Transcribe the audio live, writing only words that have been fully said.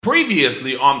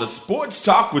Previously on the Sports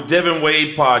Talk with Devin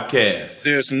Wade podcast.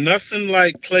 There's nothing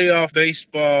like playoff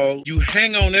baseball. You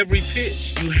hang on every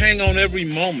pitch. You hang on every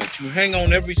moment. You hang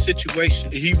on every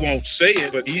situation. He won't say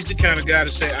it, but he's the kind of guy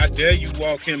to say, I dare you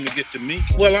walk him to get to me.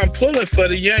 Well, I'm pulling for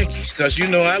the Yankees because, you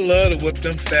know, I love to whip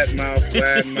them fat mouth,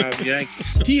 wide mouth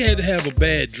Yankees. He had to have a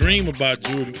bad dream about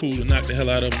Jordan Poole to knock the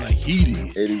hell out of him like he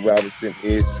did. Eddie Robertson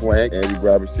is swag. Eddie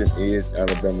Robertson is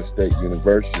Alabama State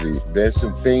University. There's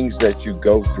some things that you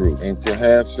go through, and to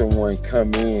have someone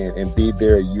come in and be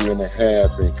there a year and a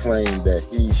half and claim that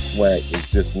he's swag is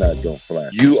just not gonna fly.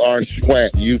 You are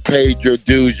swag. You paid your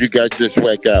dues. You got your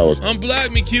swag hours. I'm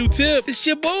Block Me Q-Tip. It's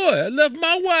your boy. I left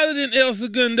my wallet in El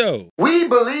Segundo. We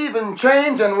believe in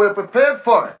change and we're prepared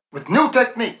for it with new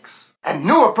techniques and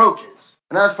new approaches.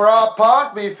 And as for our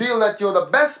part, we feel that you're the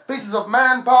best pieces of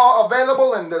manpower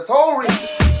available in this whole region.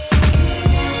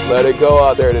 Let it go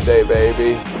out there today,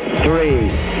 baby. 3,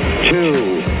 2,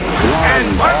 1.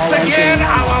 And once again,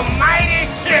 our mighty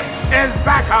ship is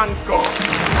back on course.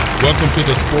 Welcome to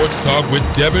the Sports Talk with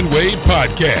Devin Wade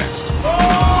podcast.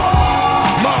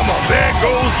 Oh, mama, there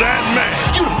goes that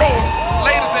man. You the man.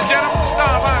 Ladies and gentlemen, the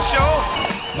star of our show.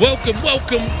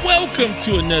 Welcome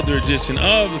to another edition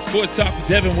of the Sports Talk with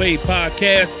Devin Wade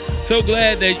podcast. So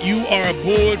glad that you are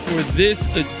aboard for this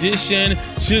edition.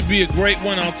 Should be a great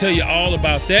one. I'll tell you all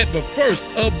about that. But first,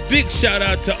 a big shout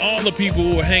out to all the people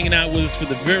who are hanging out with us for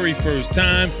the very first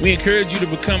time. We encourage you to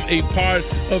become a part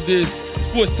of this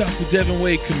Sports Talk with Devin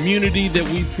Wade community that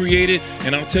we've created.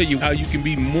 And I'll tell you how you can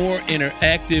be more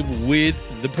interactive with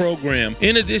the program.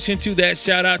 In addition to that,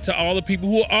 shout out to all the people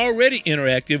who are already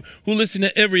interactive, who listen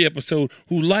to every episode,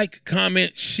 who like,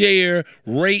 comment, share,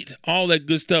 rate, all that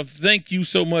good stuff. Thank you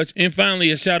so much. And finally,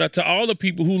 a shout out to all the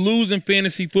people who lose in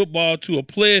fantasy football to a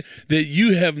player that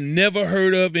you have never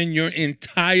heard of in your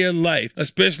entire life,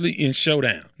 especially in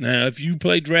Showdown. Now, if you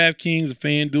play DraftKings or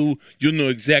FanDuel, you'll know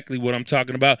exactly what I'm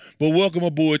talking about. But welcome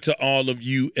aboard to all of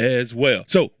you as well.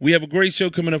 So we have a great show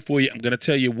coming up for you. I'm going to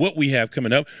tell you what we have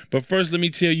coming up. But first, let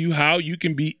me tell you how you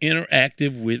can be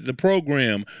interactive with the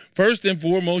program. First and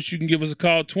foremost, you can give us a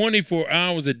call 24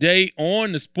 hours a day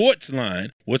on the sports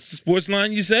line. What's the sports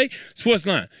line, you say? Sports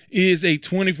line is a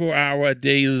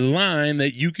 24-hour-a-day line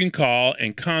that you can call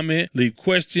and comment, leave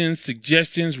questions,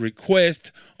 suggestions,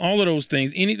 requests, all of those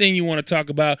things. Anything you want to talk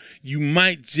about, you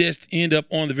might just end up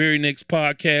on the very next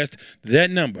podcast.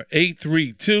 That number,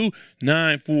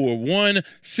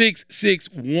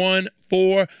 832-941-6614.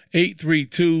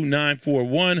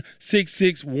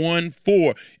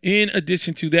 832-941-6614. In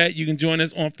addition to that, you can join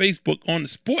us on Facebook on the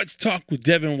Sports Talk with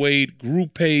Devin Wade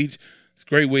group page. It's a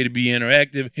great way to be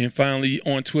interactive. And finally,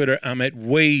 on Twitter, I'm at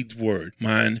Wade's Word.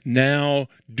 My now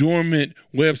dormant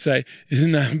website is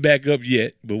not back up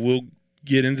yet, but we'll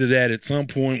get into that at some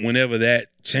point whenever that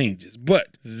changes. But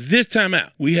this time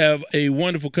out, we have a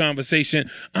wonderful conversation.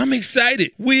 I'm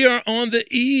excited. We are on the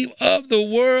eve of the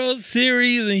World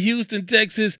Series in Houston,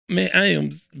 Texas. Man, I am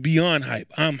beyond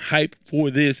hype. I'm hyped for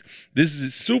this. This is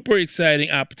a super exciting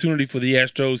opportunity for the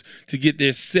Astros to get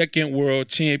their second World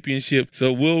Championship.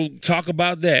 So we'll talk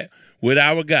about that with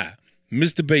our guy,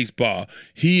 Mr. Baseball.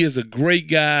 He is a great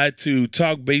guy to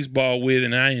talk baseball with,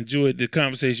 and I enjoyed the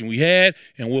conversation we had,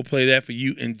 and we'll play that for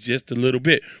you in just a little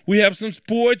bit. We have some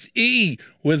Sports E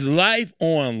with Life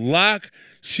on Lock.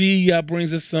 She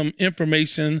brings us some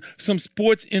information, some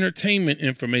sports entertainment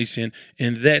information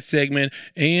in that segment,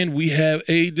 and we have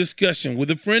a discussion with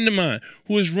a friend of mine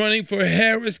who is running for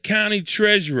Harris County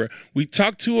Treasurer. We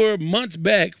talked to her months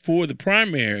back for the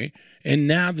primary, and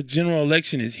now the general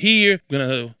election is here. We're going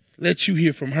to let you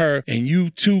hear from her, and you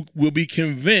too will be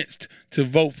convinced to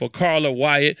vote for Carla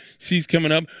Wyatt. She's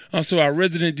coming up. Also, our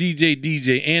resident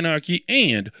DJ Anarchy,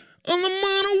 and a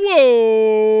Lamont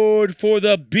Award for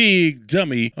the big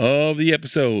dummy of the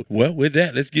episode. Well, with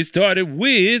that, let's get started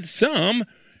with some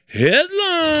headlines.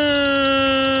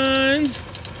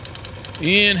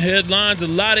 In headlines, a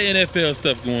lot of NFL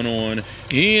stuff going on.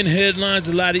 In headlines,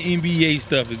 a lot of NBA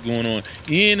stuff is going on.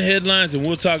 In headlines, and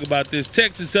we'll talk about this,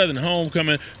 Texas Southern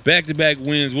homecoming, back-to-back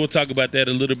wins. We'll talk about that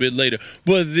a little bit later.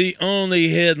 But the only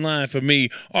headline for me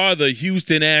are the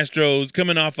Houston Astros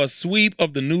coming off a sweep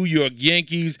of the New York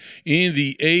Yankees in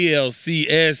the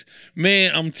ALCS.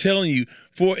 Man, I'm telling you,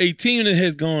 for a team that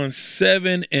has gone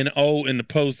 7-0 in the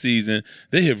postseason,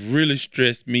 they have really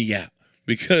stressed me out,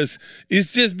 because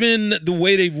it's just been the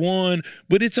way they've won,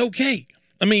 but it's okay.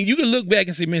 I mean, you can look back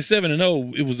and say, man,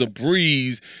 7-0, it was a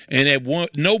breeze. And at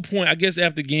no point, I guess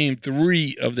after game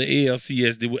 3 of the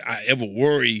ALCS, did I ever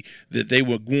worry that they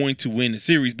were going to win the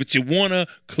series. But you want to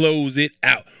close it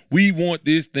out. We want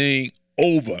this thing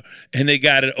over, and they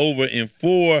got it over in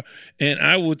 4. And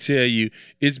I will tell you,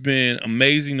 it's been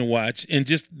amazing to watch, and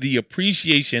just the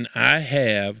appreciation I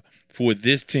have for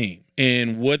this team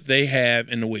and what they have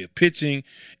in the way of pitching.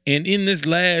 And in this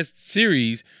last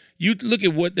series, you look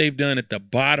at what they've done at the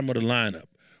bottom of the lineup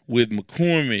with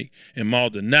McCormick and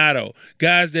Maldonado,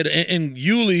 guys that, and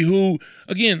Yuli, who,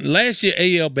 again, last year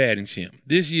AL batting champ.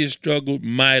 This year struggled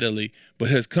mightily, but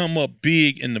has come up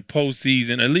big in the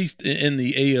postseason, at least in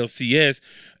the ALCS.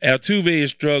 Altuve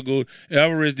has struggled.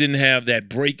 Alvarez didn't have that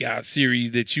breakout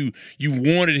series that you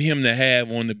wanted him to have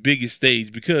on the biggest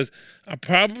stage, because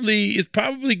it's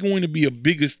probably going to be a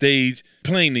bigger stage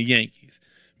playing the Yankees,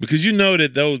 because you know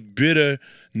that those bitter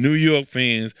New York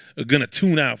fans are going to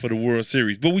tune out for the World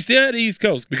Series. But we still have the East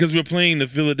Coast because we're playing the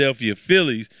Philadelphia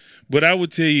Phillies. But I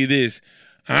would tell you this,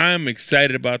 I'm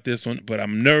excited about this one, but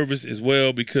I'm nervous as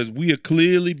well because we are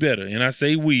clearly better. And I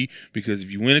say we because if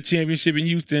you win a championship in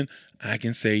Houston, I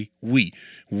can say we.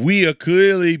 We are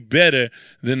clearly better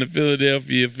than the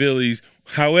Philadelphia Phillies.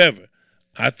 However,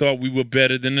 I thought we were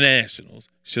better than the Nationals.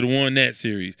 Should have won that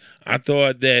series. I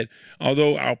thought that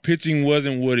although our pitching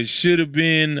wasn't what it should have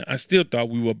been, I still thought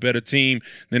we were a better team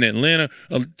than Atlanta,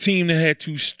 a team that had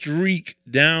to streak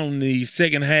down the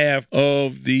second half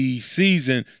of the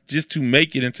season just to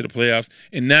make it into the playoffs.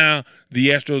 And now the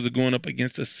Astros are going up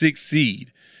against a 6th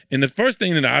seed. And the first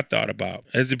thing that I thought about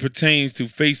as it pertains to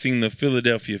facing the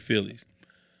Philadelphia Phillies,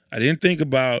 I didn't think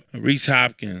about Rhys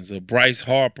Hopkins or Bryce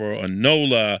Harper or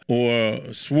Nola or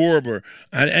Schwarber.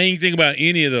 I didn't think about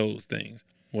any of those things.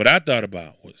 What I thought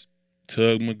about was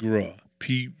Tug McGraw,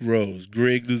 Pete Rose,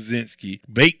 Greg Luzinski,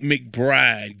 Bake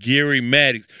McBride, Gary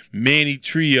Maddox, Manny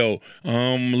Trio,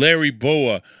 Larry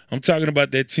Boa. I'm talking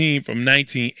about that team from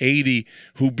 1980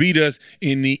 who beat us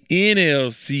in the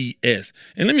NLCS.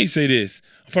 And let me say this.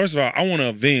 First of all, I want to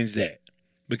avenge that.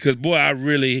 Because, boy, I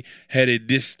really had a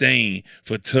disdain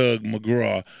for Tug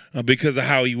McGraw because of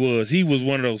how he was. He was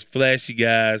one of those flashy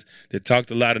guys that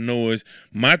talked a lot of noise.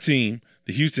 My team,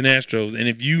 the Houston Astros, and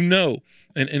if you know,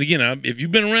 and again, if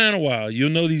you've been around a while, you'll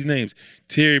know these names: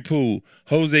 Terry Poole,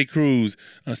 Jose Cruz,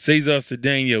 Cesar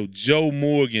Cedeno, Joe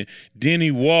Morgan,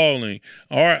 Denny Walling,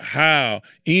 Art Howe,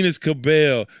 Enos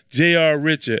Cabell, J.R.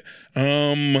 Richard,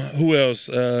 who else?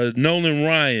 Nolan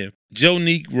Ryan, Joe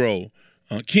Negro,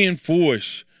 Ken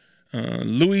Forsch,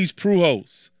 Luis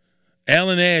Pujols,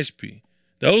 Alan Ashby.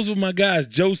 Those were my guys.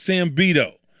 Joe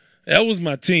Sambito. That was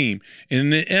my team.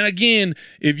 And again,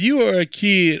 if you are a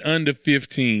kid under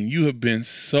 15, you have been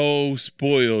so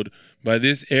spoiled by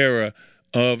this era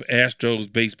of Astros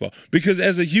baseball. Because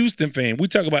as a Houston fan, we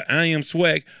talk about I am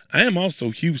swag. I am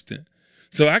also Houston.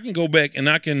 So I can go back and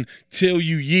I can tell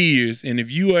you years, and if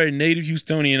you are a native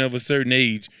Houstonian of a certain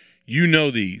age, you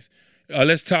know these.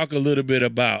 Let's talk a little bit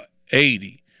about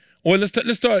 80. Or let's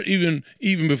start even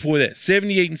before that,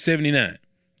 78 and 79.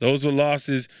 Those were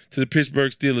losses to the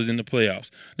Pittsburgh Steelers in the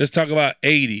playoffs. Let's talk about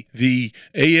 80, the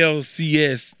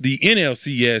ALCS, the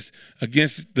NLCS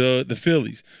against the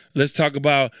Phillies. Let's talk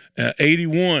about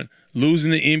 81,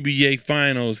 losing the NBA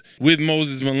Finals with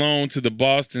Moses Malone to the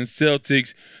Boston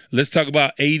Celtics. Let's talk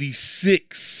about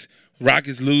 86.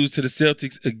 Rockets lose to the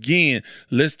Celtics again.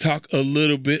 Let's talk a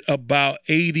little bit about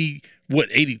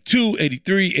 82,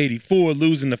 83, 84,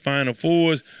 losing the Final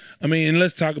Fours. And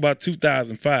let's talk about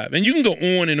 2005. And you can go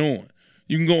on and on.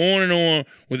 You can go on and on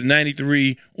with the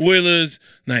 93 Oilers,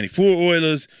 94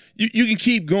 Oilers. You can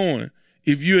keep going.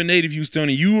 If you're a native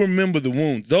Houstonian, you remember the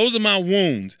wounds. Those are my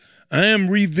wounds. I am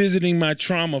revisiting my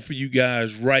trauma for you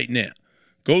guys right now.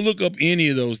 Go look up any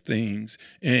of those things.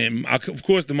 And, of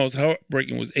course, the most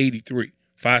heartbreaking was 83,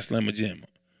 5-slammer jammer.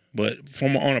 But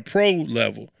on a pro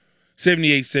level,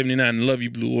 78, 79, the Love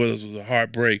You Blue Oilers was a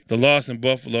heartbreak. The loss in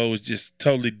Buffalo was just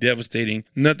totally devastating.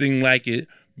 Nothing like it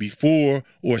before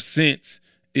or since.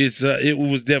 It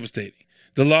was devastating.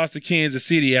 The loss to Kansas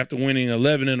City after winning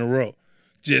 11 in a row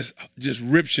just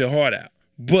rips your heart out.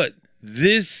 But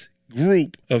this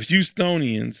group of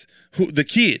Houstonians, the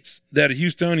kids that are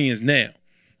Houstonians now,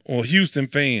 or Houston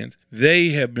fans, they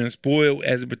have been spoiled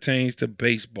as it pertains to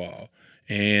baseball.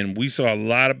 And we saw a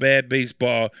lot of bad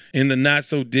baseball in the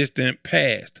not-so-distant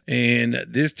past. And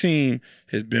this team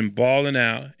has been balling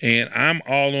out, and I'm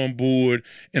all on board.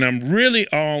 And I'm really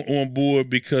all on board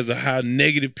because of how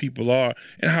negative people are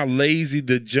and how lazy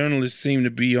the journalists seem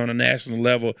to be on a national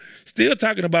level. Still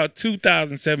talking about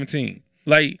 2017.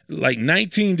 Like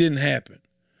 19 didn't happen.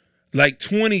 Like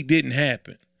 20 didn't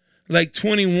happen. Like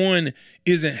 21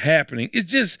 isn't happening.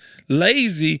 It's just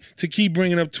lazy to keep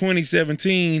bringing up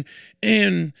 2017.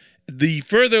 And the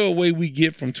further away we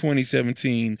get from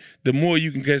 2017, the more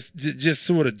you can just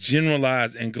sort of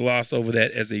generalize and gloss over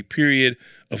that as a period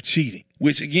of cheating.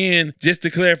 which, again, just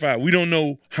to clarify, we don't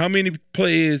know how many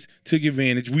players took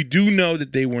advantage. We do know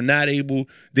that they were not able,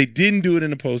 they didn't do it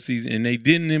in the postseason, and they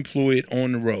didn't employ it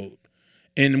on the road.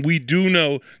 And we do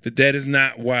know that that is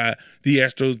not why the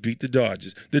Astros beat the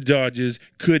Dodgers. The Dodgers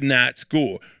could not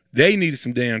score. They needed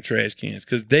some damn trash cans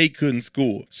because they couldn't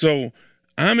score. So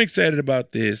I'm excited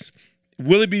about this.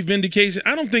 Will it be vindication?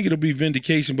 I don't think it'll be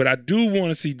vindication, but I do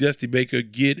want to see Dusty Baker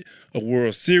get a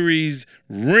World Series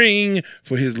ring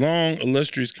for his long,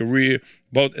 illustrious career,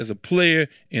 both as a player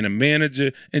and a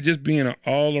manager, and just being an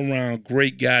all-around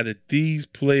great guy that these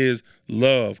players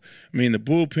love. I mean, the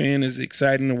bullpen is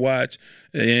exciting to watch.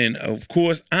 And, of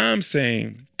course, I'm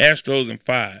saying Astros in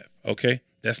 5, okay?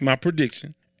 That's my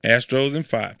prediction. Astros in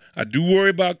 5. I do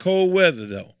worry about cold weather,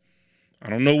 though. I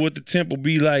don't know what the temp will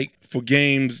be like for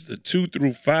games 2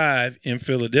 through 5 in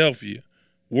Philadelphia.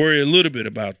 Worry a little bit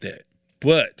about that.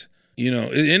 But,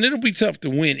 and it'll be tough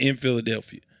to win in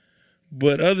Philadelphia.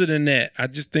 But other than that, I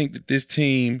just think that this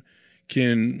team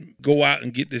can go out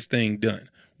and get this thing done.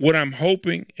 What I'm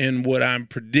hoping and what I'm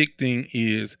predicting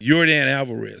is Yordan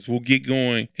Alvarez will get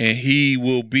going, and he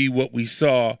will be what we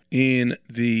saw in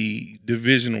the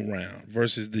divisional round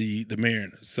versus the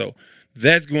Mariners. So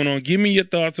that's going on. Give me your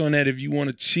thoughts on that. If you want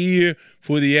to cheer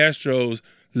for the Astros,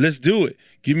 let's do it.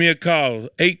 Give me a call,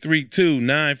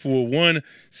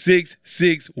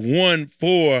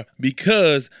 832-941-6614,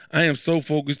 because I am so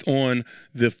focused on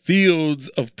the fields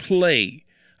of play.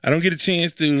 I don't get a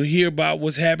chance to hear about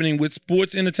what's happening with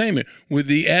sports entertainment, with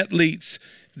the athletes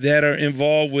that are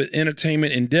involved with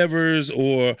entertainment endeavors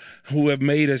or who have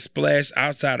made a splash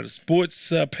outside of the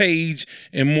sports page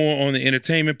and more on the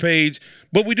entertainment page.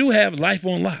 But we do have Life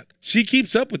on Lock. She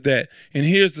keeps up with that. And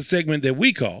here's the segment that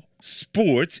we call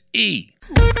Sports E.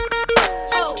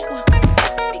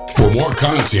 For more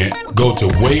content, go to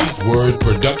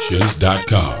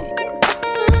WadeWordProductions.com.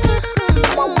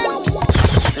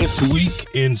 This week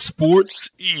in Sports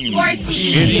E.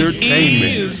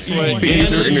 Entertainment.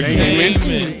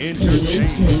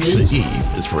 The E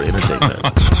is for entertainment.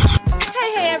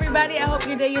 Hey, everybody. I hope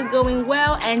your day is going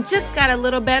well and just got a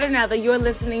little better now that you're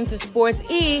listening to Sports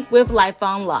E with Life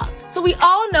on Lock. So we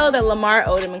all know that Lamar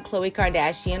Odom and Khloe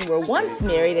Kardashian were once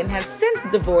married and have since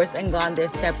divorced and gone their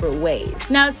separate ways.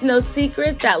 Now, it's no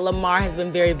secret that Lamar has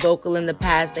been very vocal in the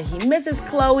past that he misses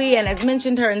Khloe and has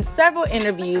mentioned her in several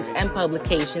interviews and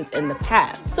publications in the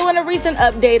past. So in a recent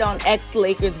update on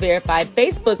ex-Lakers verified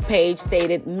Facebook page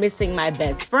stated, "Missing my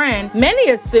best friend," many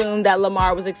assumed that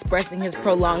Lamar was expressing his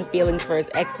prolonged feelings for his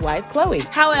ex-wife, Khloe.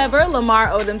 However, Lamar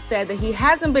Odom said that he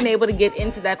hasn't been able to get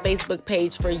into that Facebook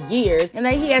page for years and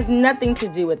that he has nothing to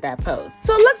do with that post.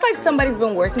 So it looks like somebody's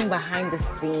been working behind the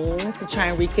scenes to try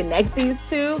and reconnect these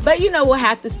two, but we'll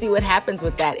have to see what happens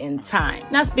with that in time.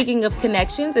 Now, speaking of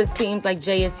connections, it seems like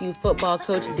JSU football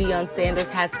coach Deion Sanders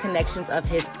has connections of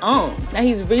his own. Now,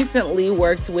 he's recently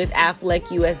worked with Aflac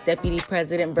U.S. Deputy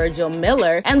President Virgil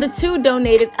Miller, and the two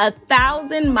donated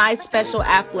 1,000 My Special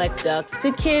Aflac ducks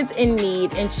to kids in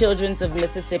need in Children's of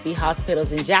Mississippi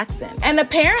hospitals in Jackson. And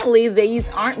apparently, these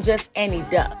aren't just any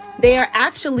ducks. They are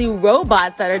actually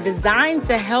robots that are designed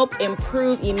to help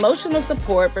improve emotional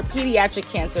support for pediatric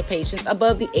cancer patients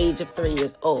above the age of 3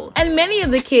 years old. And many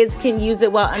of the kids can use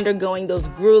it while undergoing those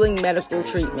grueling medical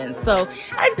treatments. So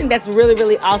I just think that's really,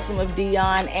 really awesome of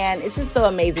Deion, and it's just so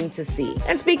amazing to see.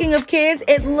 And speaking of kids,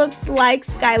 it looks like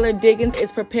Skylar Diggins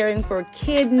is preparing for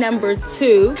kid number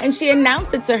 2, and she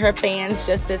announced it to her fans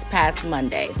just this past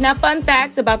Monday. Now, fun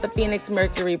fact about the Phoenix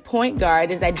Mercury point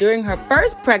guard is that during her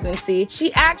first pregnancy,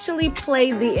 she actually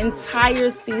played the entire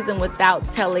season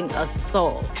without telling a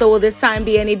soul. So will this time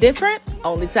be any different?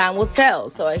 Only time will tell.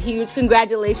 So a huge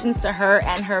congratulations to her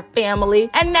and her family.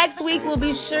 And next week, we'll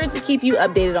be sure to keep you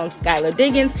updated on Skylar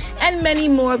Diggins and many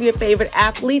more of your favorite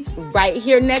athletes right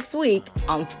here next week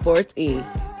on Sports E.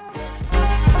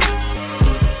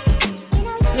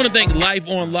 I want to thank Life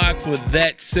on Lock for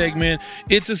that segment.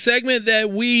 It's a segment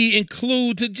that we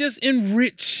include to just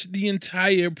enrich the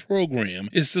entire program.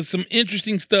 It's some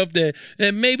interesting stuff that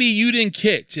maybe you didn't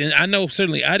catch. And I know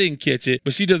certainly I didn't catch it,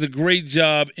 but she does a great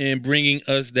job in bringing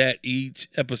us that each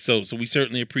episode. So we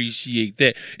certainly appreciate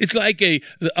that. It's like a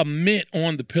mint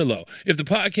on the pillow. If the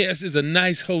podcast is a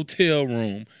nice hotel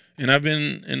room, and I've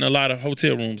been in a lot of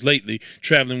hotel rooms lately,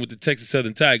 traveling with the Texas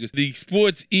Southern Tigers. The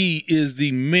Sports E is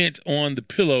the mint on the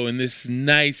pillow in this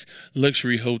nice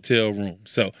luxury hotel room.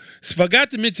 So if I got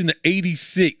to mention the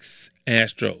 86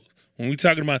 Astros, when we're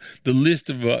talking about the list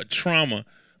of trauma,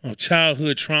 of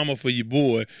childhood trauma for your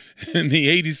boy, and the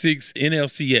 86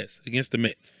 NLCS against the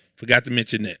Mets, forgot to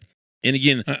mention that. And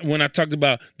again, when I talked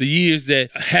about the years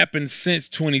that happened since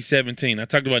 2017, I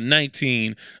talked about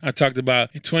 19, I talked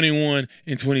about 21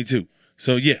 and 22.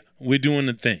 So, yeah, we're doing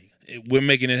the thing. We're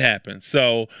making it happen.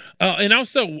 So, and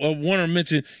also want to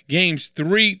mention games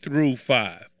 3 through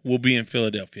 5 will be in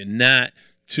Philadelphia, not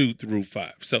 2 through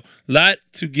 5. So, a lot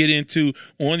to get into.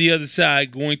 On the other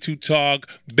side, going to talk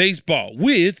baseball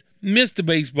with Mr.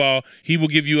 Baseball. He will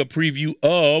give you a preview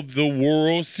of the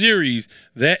World Series.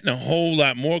 That and a whole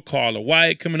lot more. Carla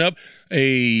Wyatt coming up,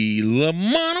 a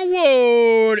Lamont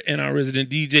Award, and our resident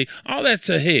DJ. All that's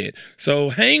ahead. So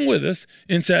hang with us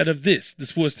inside of this, the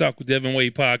Sports Talk with Devin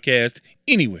Wade podcast,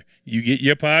 anywhere you get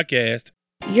your podcast.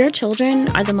 Your children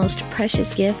are the most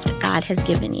precious gift God has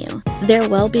given you. Their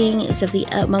well-being is of the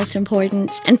utmost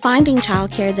importance, and finding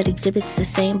childcare that exhibits the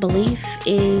same belief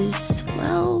is,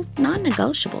 well,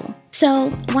 non-negotiable.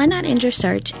 So why not end your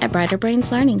search at Brighter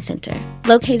Brains Learning Center?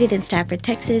 Located in Stafford,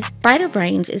 Texas, Brighter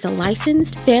Brains is a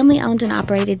licensed, family-owned and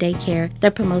operated daycare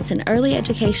that promotes an early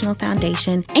educational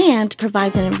foundation and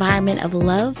provides an environment of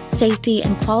love, safety,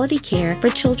 and quality care for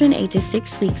children ages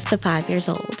 6 weeks to 5 years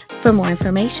old. For more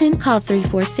information, call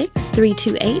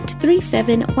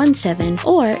 346-328-3717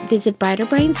 or visit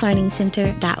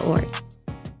brighterbrainslearningcenter.org.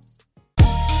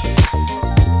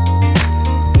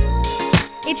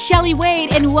 It's Shelley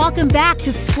Wade, and welcome back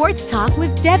to Sports Talk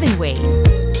with Devin Wade.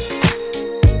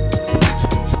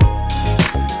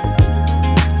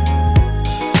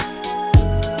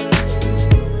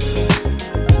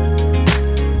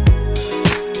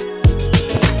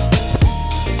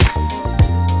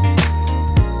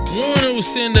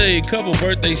 Send a couple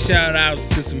birthday shout outs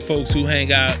to some folks who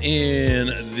hang out in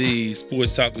the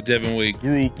Sports Talk with Devin Wade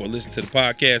group or listen to the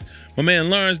podcast. My man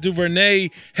Lawrence Duvernay,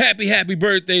 happy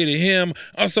birthday to him.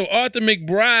 Also, Arthur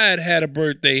McBride had a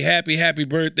birthday. Happy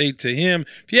birthday to him.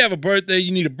 If you have a birthday,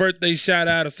 you need a birthday shout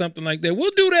out or something like that,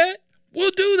 we'll do that.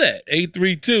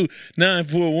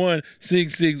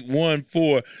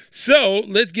 832-941-6614. So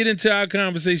let's get into our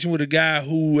conversation with a guy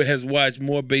who has watched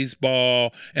more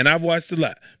baseball, and I've watched a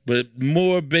lot, but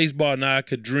more baseball than I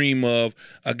could dream of.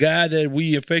 A guy that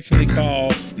we affectionately call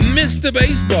Mr.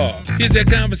 Baseball. Here's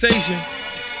that conversation.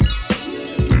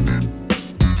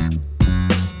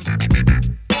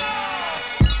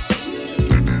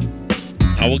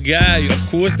 Our guy, of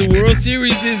course, the World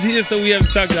Series is here, so we have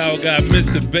to talk to our guy,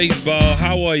 Mr. Baseball.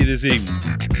 How are you this evening?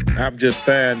 I'm just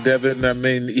fine, Devin. I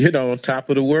mean, on top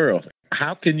of the world.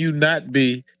 How can you not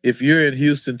be, if you're in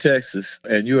Houston, Texas,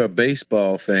 and you're a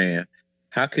baseball fan,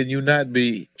 how can you not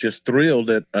be just thrilled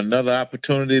at another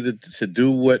opportunity to do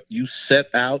what you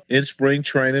set out in spring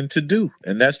training to do?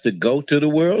 And that's to go to the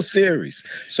World Series.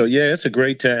 So, yeah, it's a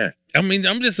great time. I mean,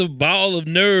 I'm just a ball of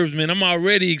nerves, man. I'm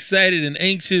already excited and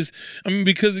anxious. I mean,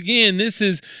 because, again,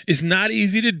 it's not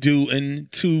easy to do, and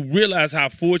to realize how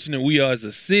fortunate we are as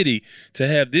a city to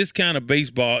have this kind of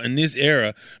baseball in this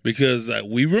era, because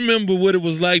we remember what it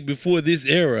was like before this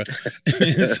era.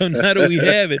 So now that we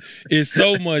have it, it's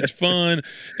so much fun.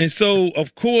 And so,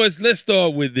 of course, let's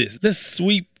start with this. Let's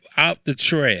sweep out the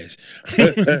trash.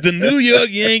 The New York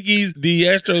Yankees, the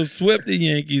Astros swept the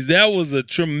Yankees. That was a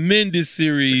tremendous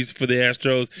series for the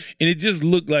Astros, and it just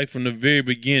looked like from the very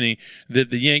beginning that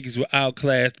the Yankees were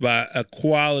outclassed by a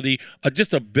quality,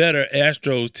 just a better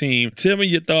Astros team. Tell me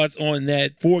your thoughts on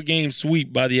that 4-game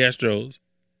sweep by the Astros.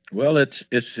 Well, it's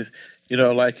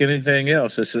like anything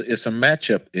else, it's a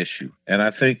matchup issue. And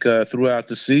I think throughout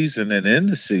the season and in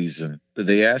the season,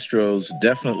 the Astros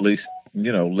definitely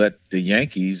let the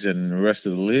Yankees and the rest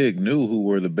of the league knew who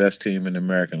were the best team in the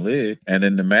American League. And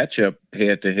in the matchup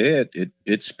head-to-head,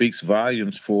 it speaks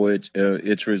volumes for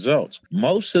its results.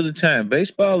 Most of the time,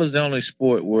 baseball is the only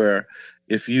sport where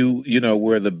if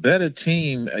where the better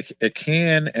team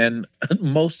can and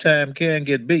most time can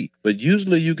get beat. But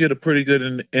usually you get a pretty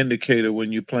good indicator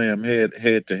when you play them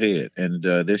head-to-head. And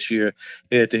this year,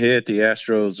 head-to-head, the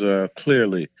Astros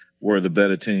clearly were the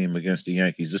better team against the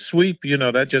Yankees. The sweep,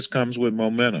 that just comes with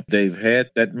momentum. They've had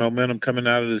that momentum coming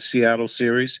out of the Seattle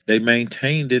series. They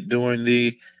maintained it during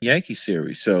the Yankee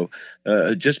series. So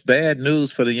just bad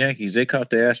news for the Yankees. They caught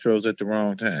the Astros at the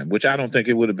wrong time, which I don't think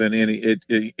it would have been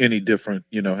any different,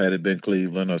 had it been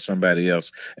Cleveland or somebody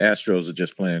else. Astros are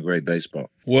just playing great baseball.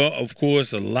 Well, of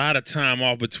course, a lot of time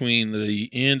off between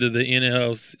the end of the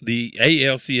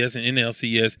ALCS and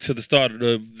NLCS to the start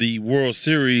of the World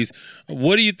Series.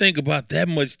 What do you think about that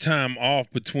much time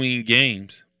off between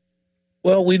games?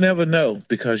 Well, we never know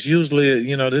because usually,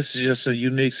 this is just a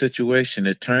unique situation.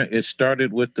 It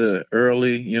started with the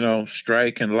early,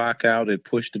 strike and lockout. It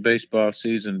pushed the baseball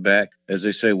season back. As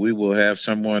they say, we will have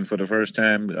someone for the first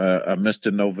time,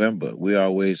 Mr. November. We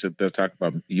always talk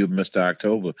about you, Mr.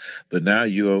 October, but now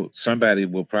somebody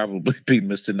will probably be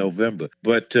Mr. November.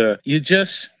 But you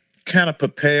just kind of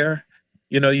prepare.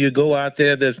 You go out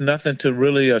there, there's nothing to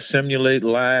really simulate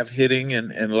live hitting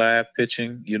and live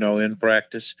pitching, in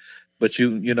practice. But the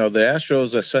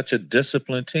Astros are such a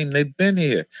disciplined team. They've been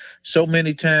here so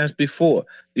many times before.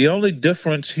 The only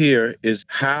difference here is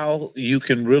how you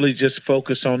can really just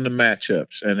focus on the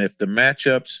matchups. And if the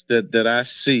matchups that I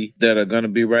see that are going to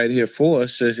be right here for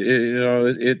us,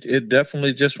 it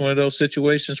definitely just one of those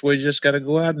situations where you just got to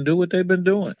go out and do what they've been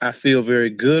doing. I feel very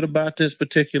good about this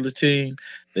particular team.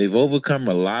 They've overcome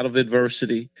a lot of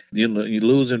adversity. You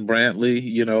losing Brantley,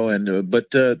 but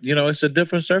it's a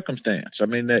different circumstance. I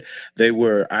mean, they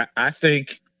were. I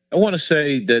think I want to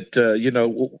say that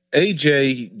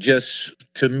AJ just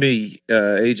to me,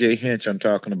 AJ Hinch, I'm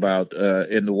talking about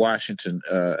in the Washington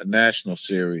National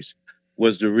Series,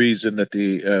 was the reason that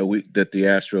the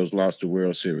Astros lost the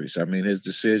World Series. I mean, his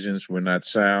decisions were not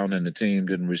sound, and the team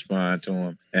didn't respond to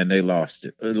him, and they lost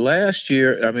it. Last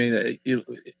year, I mean,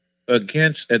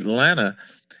 against Atlanta,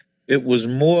 it was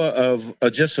more of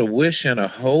just a wish and a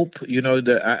hope.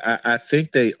 That I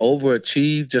think they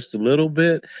overachieved just a little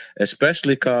bit,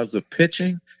 especially because of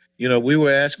pitching. We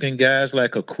were asking guys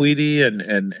like Urquidy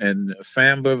and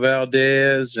Framber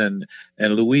Valdez and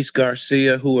Luis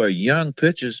Garcia, who are young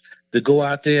pitchers, to go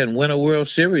out there and win a World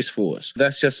Series for us.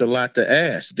 That's just a lot to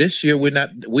ask. This year, we're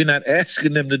not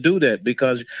asking them to do that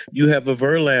because you have a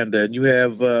Verlander and you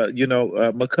have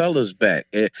McCullers back.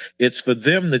 It's for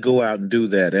them to go out and do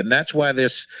that, and that's why they're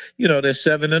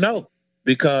 7-0.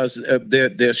 Because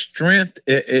their strength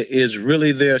is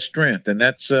really their strength, and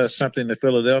that's something that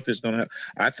Philadelphia is going to,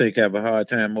 I think, have a hard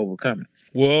time overcoming.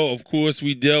 Well, of course,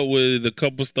 we dealt with a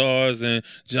couple stars and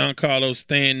Giancarlo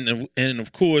Stanton, and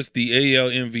of course, the AL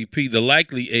MVP, the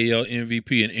likely AL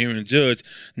MVP, and Aaron Judge.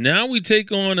 Now we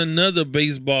take on another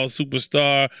baseball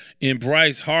superstar in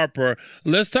Bryce Harper.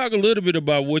 Let's talk a little bit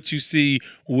about what you see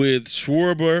with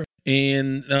Schwarber.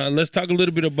 And let's talk a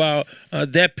little bit about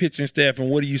that pitching staff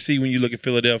and what do you see when you look at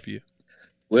Philadelphia?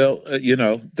 Well,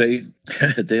 they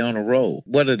on a roll.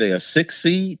 What are they, a 6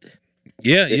 seed?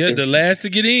 Yeah, the last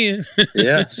to get in.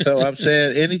 Yeah, so I'm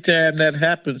saying anytime that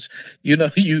happens, you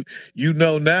know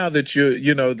now that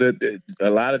that a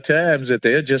lot of times that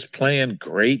they're just playing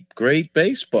great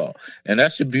baseball, and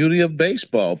that's the beauty of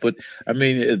baseball. But I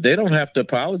mean, they don't have to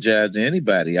apologize to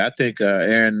anybody. I think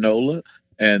Aaron Nola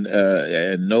and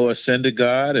Noah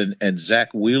Syndergaard and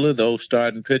Zach Wheeler, those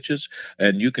starting pitchers.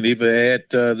 And you can even add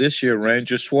this year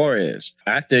Ranger Suarez.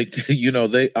 I think,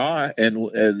 they are,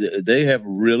 and they have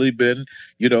really been,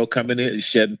 coming in and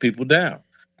shutting people down.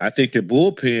 I think the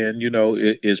bullpen,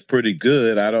 is pretty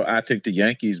good. I think the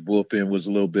Yankees bullpen was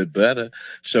a little bit better.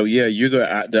 So yeah,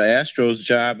 the Astros'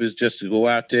 job is just to go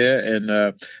out there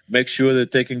and make sure that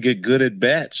they can get good at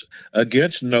bats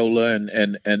against Nola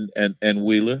and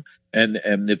Wheeler.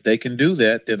 And if they can do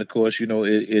that, then of course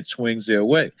it swings their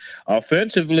way.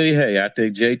 Offensively, hey, I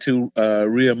think J2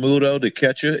 Realmuto, the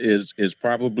catcher, is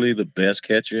probably the best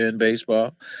catcher in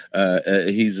baseball.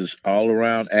 He's an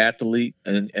all-around athlete,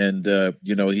 and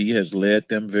he has led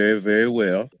them very, very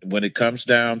well. When it comes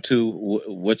down to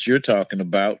what you're talking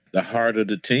about, the heart of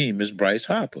the team is Bryce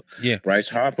Harper. Yeah, Bryce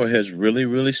Harper has really,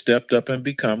 really stepped up and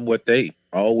become what they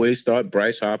always thought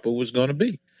Bryce Harper was going to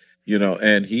be.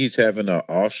 And he's having an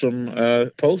awesome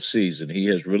postseason. He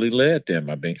has really led them.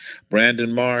 I mean,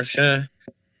 Brandon Marsh,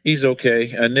 he's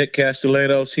okay. Nick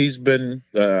Castellanos, he's been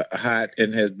hot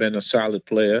and has been a solid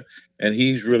player, and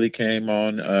he's really came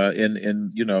on in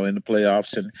the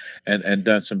playoffs and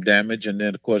done some damage. And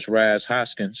then of course Raz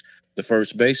Hoskins, the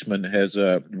first baseman, has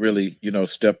really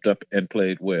stepped up and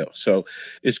played well. So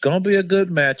it's going to be a good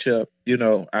matchup.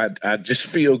 I just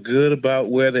feel good about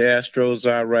where the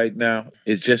Astros are right now.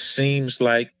 It just seems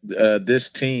like this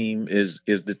team is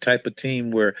the type of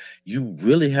team where you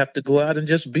really have to go out and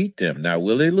just beat them. Now,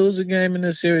 will they lose a game in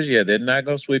this series? Yeah, they're not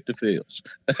going to sweep the fields.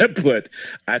 But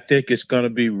I think it's going to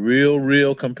be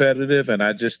real competitive. And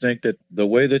I just think that the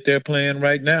way that they're playing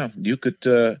right now, you could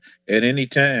at any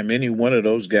time, any one of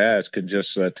those guys can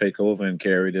just take over and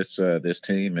carry this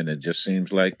team. And it just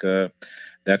seems like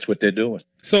that's what they're doing.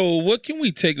 So what can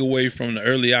we take away from the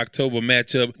early October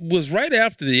matchup? Was right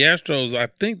after the Astros, I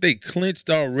think they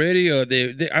clinched already, or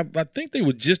I think they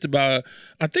were just about,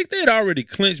 I think they had already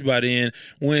clinched by then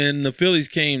when the Phillies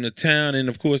came to town, and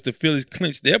of course the Phillies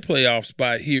clinched their playoff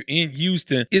spot here in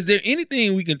Houston. Is there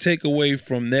anything we can take away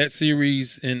from that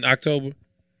series in October?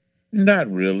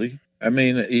 Not really. I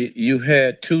mean, you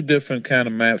had two different kind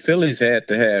of match. Phillies had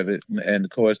to have it, and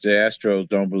of course the Astros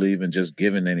don't believe in just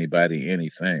giving anybody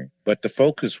anything. But the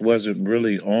focus wasn't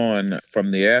really on,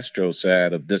 from the Astros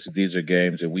side, of these are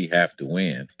games that we have to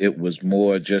win. It was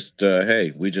more just,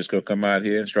 hey, we just go come out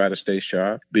here and try to stay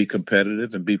sharp, be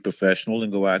competitive, and be professional,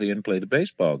 and go out here and play the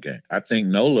baseball game. I think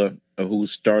Nola,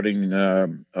 who's starting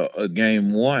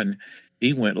game one,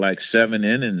 he went like 7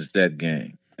 innings that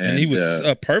game. And he was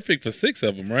perfect for 6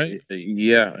 of them, right?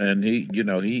 Yeah, and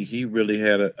he really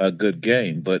had a good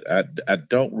game. But I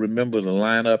don't remember the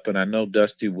lineup, and I know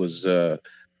Dusty was,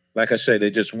 like I say,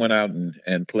 they just went out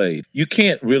and played. You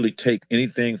can't really take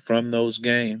anything from those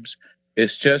games.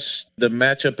 It's just the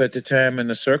matchup at the time and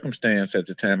the circumstance at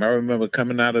the time. I remember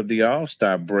coming out of the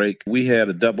All-Star break, we had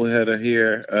a doubleheader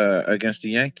here against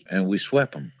the Yankees, and we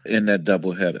swept them in that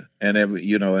doubleheader. And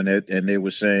and they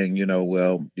were saying,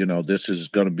 this is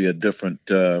going to be a different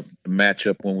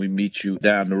matchup when we meet you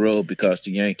down the road because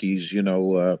the Yankees,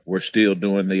 were still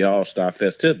doing the All-Star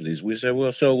festivities. We said,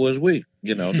 well, so was we.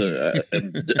 Dusty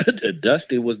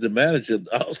was the manager of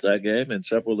the All-Star game, and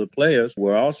several of the players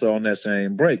were also on that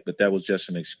same break, but that was just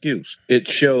an excuse. It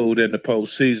showed in the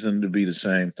postseason to be the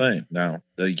same thing. Now,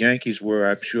 the Yankees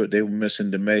I'm sure they were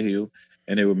missing DeMahieu,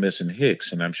 and they were missing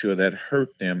Hicks, and I'm sure that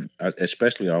hurt them,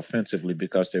 especially offensively,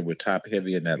 because they were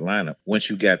top-heavy in that lineup. Once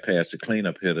you got past the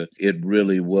cleanup hitter, it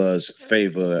really was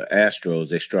favor Astros.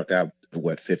 They struck out,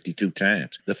 52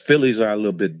 times. The Phillies are a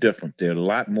little bit different. They're a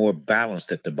lot more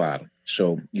balanced at the bottom.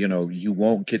 So, you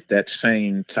won't get that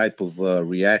same type of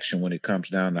reaction when it comes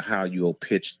down to how you'll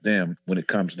pitch them when it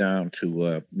comes down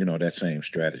to, that same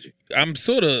strategy. I'm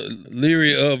sort of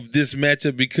leery of this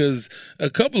matchup because a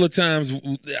couple of times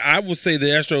I would say the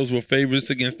Astros were favorites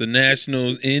against the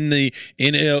Nationals in the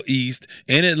NL East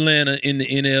and Atlanta in the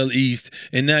NL East.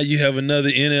 And now you have another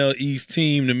NL East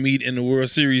team to meet in the World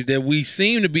Series that we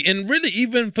seem to be. And really,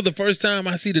 even for the first time,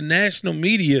 I see the national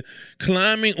media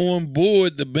climbing on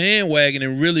board the bandwagon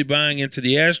and really buying into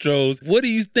the Astros. What do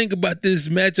you think about this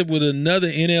matchup with another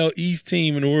NL East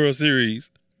team in the World Series?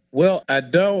 Well, I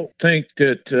don't think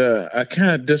that I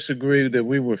kind of disagree that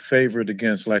we were favored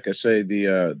against, like I say,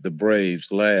 the Braves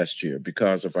last year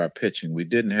because of our pitching. We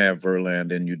didn't have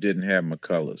Verlander, and you didn't have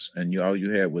McCullers, and all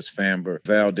you had was Famber,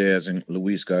 Valdez, and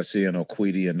Luis Garcia, and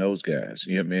O'Queedy, and those guys.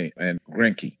 You know what I mean? And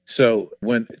Greinke. So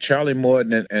when Charlie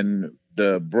Morton and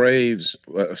the Braves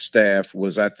staff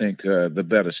was, I think, the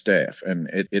better staff, and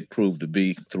it proved to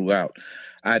be throughout.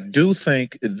 I do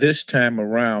think this time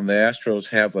around the Astros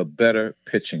have a better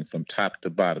pitching from top to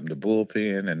bottom. The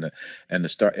bullpen and the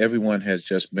start, everyone has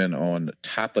just been on the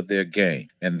top of their game,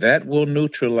 and that will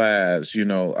neutralize,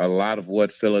 a lot of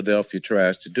what Philadelphia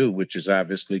tries to do, which is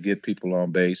obviously get people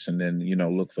on base and then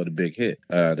look for the big hit.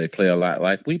 They play a lot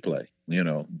like we play,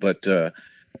 but.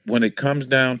 When it comes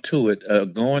down to it,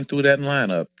 going through that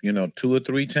lineup, 2 or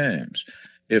 3 times,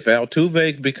 if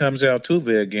Altuve becomes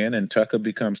Altuve again and Tucker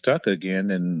becomes Tucker again,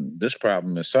 then this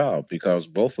problem is solved because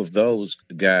both of those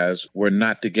guys were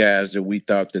not the guys that we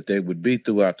thought that they would be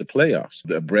throughout the playoffs.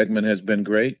 Bregman has been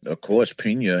great. Of course,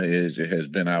 Pena has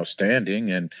been outstanding.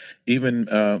 And even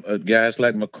guys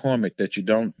like McCormick that you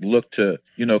don't look to,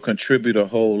 contribute a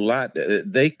whole lot,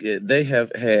 they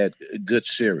have had good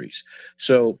series.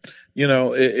 So,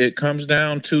 it comes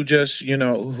down to just,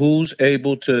 who's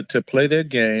able to play their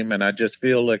game. And I just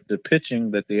feel like the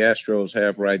pitching that the Astros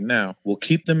have right now will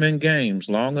keep them in games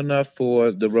long enough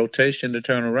for the rotation to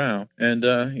turn around. And,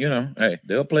 hey,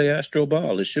 they'll play Astro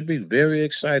ball. It should be very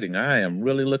exciting. I am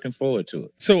really looking forward to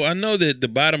it. So I know that the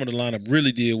bottom of the lineup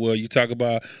really did well. You talk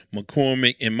about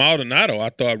McCormick and Maldonado, I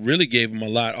thought really gave him a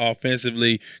lot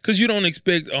offensively because you don't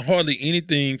expect hardly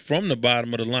anything from the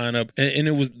bottom of the lineup. And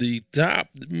it was the top.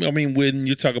 I mean, when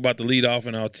you talk about the leadoff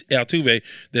and Altuve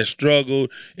that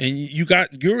struggled, and you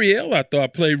got Gurriel, I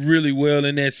thought, played really well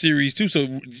in that series too.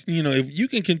 So, if you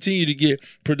can continue to get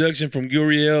production from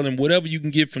Gurriel and whatever you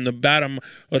can get from the bottom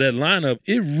of that lineup,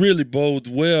 it really bodes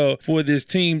well for this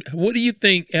team. What do you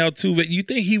think, Altuve? You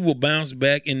think he will bounce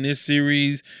back in this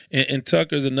series? And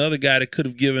Tucker's another guy that could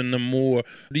have given them more.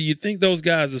 Do you think those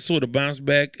guys will sort of bounce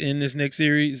back in this next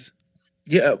series?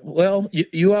 Yeah, well,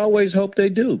 you always hope they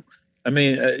do. I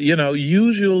mean,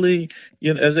 usually,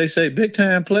 as they say, big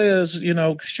time players,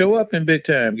 show up in big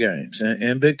time games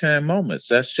and big time moments.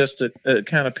 That's just the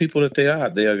kind of people that they are.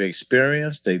 They are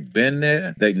experienced. They've been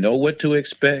there. They know what to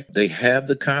expect. They have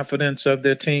the confidence of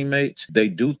their teammates. They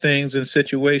do things in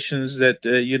situations that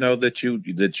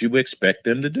that you expect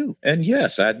them to do. And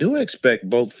yes, I do expect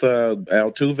both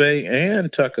Altuve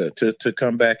and Tucker to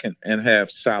come back and have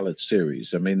solid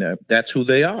series. I mean, that's who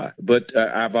they are. But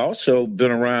I've also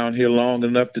been around here long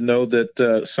enough to know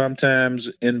that sometimes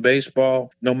in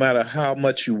baseball, no matter how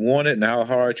much you want it and how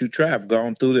hard you try, I've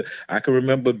gone through I can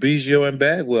remember Biggio and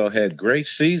Bagwell had great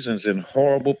seasons and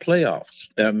horrible playoffs.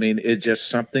 I mean, it's just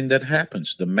something that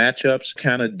happens. The matchups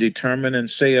kind of determine and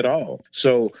say it all.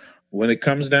 So when it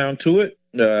comes down to it,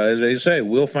 as they say,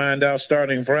 we'll find out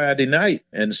starting Friday night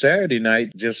and Saturday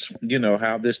night just,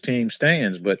 how this team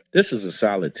stands. But this is a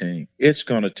solid team. It's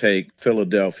going to take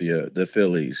Philadelphia, the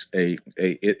Phillies,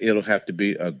 it'll have to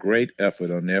be a great effort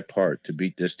on their part to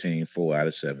beat this team 4 out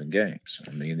of 7 games.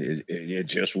 I mean, it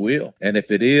just will. And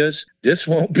if it is, this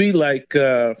won't be like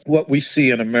what we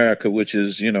see in America, which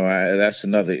is, that's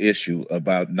another issue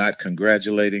about not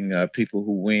congratulating people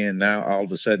who win. Now, all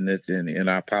of a sudden, in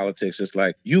our politics, it's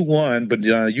like, you won, but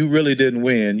you really didn't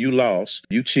win. You lost.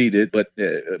 You cheated. But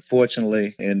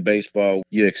fortunately, in baseball,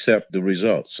 you accept the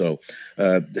results. So,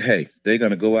 hey, they're going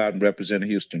to go out and represent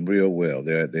Houston real well.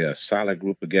 They're a solid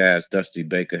group of guys. Dusty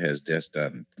Baker has just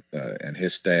done, and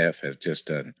his staff has just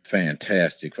done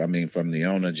fantastic. I mean, from the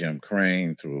owner, Jim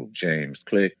Crane, through James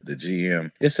Click, the GM,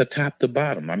 it's a top to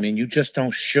bottom. I mean, you just don't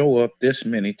show up this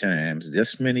many times,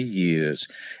 this many years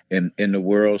in the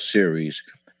World Series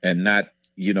and not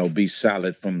be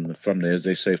solid from the, as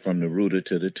they say, from the rooter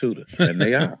to the tutor. And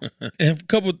they are. And a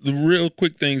couple of the real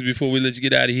quick things before we let you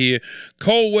get out of here.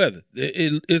 Cold weather.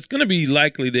 It's going to be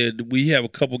likely that we have a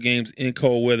couple games in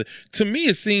cold weather. To me,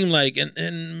 it seemed like,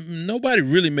 and nobody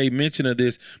really made mention of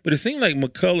this, but it seemed like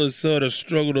McCullers sort of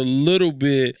struggled a little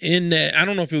bit in that. I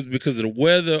don't know if it was because of the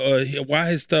weather or why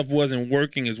his stuff wasn't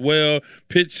working as well.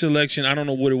 Pitch selection, I don't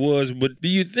know what it was. But do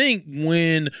you think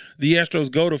when the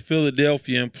Astros go to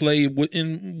Philadelphia and play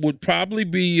would probably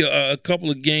be a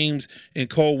couple of games in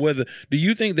cold weather, do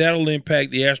you think that'll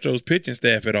impact the Astros pitching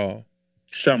staff at all?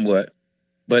 Somewhat,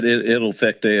 but it'll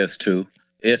affect theirs too.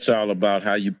 It's all about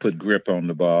how you put grip on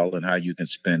the ball and how you can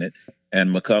spin it.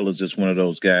 And McCullers is one of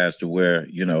those guys to where,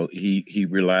 he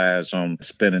relies on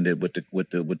spinning it with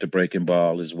the breaking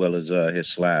ball as well as his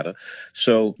slider.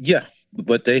 So yeah.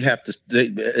 But they have to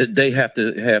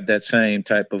have that same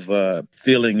type of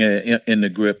feeling in the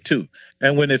grip too.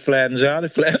 And when it flattens out,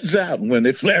 it flattens out. And when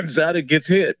it flattens out, it gets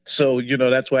hit. So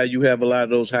that's why you have a lot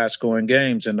of those high-scoring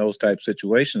games in those type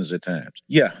situations at times.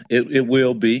 Yeah, it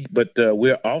will be. But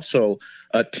we're also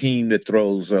a team that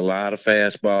throws a lot of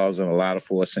fastballs and a lot of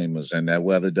four-seamers, and that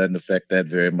weather doesn't affect that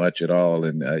very much at all.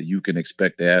 And you can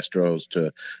expect the Astros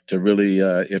to really,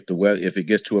 if it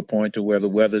gets to a point to where the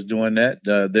weather's doing that,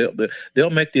 they'll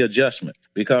make the adjustment.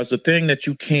 Because the thing that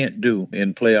you can't do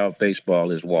in playoff baseball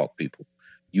is walk people.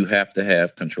 You have to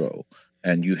have control.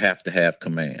 And you have to have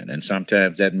command. And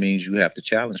sometimes that means you have to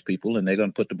challenge people, and they're going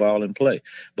to put the ball in play.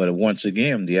 But once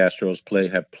again, the Astros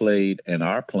have played and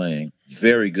are playing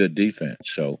very good defense.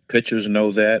 So pitchers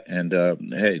know that, and,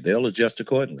 hey, they'll adjust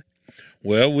accordingly.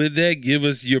 Well, with that, give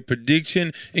us your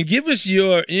prediction and give us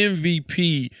your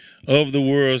MVP of the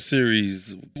World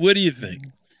Series. What do you think?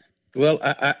 Well,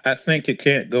 I think it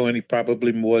can't go any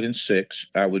probably more than 6.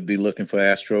 I would be looking for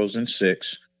Astros in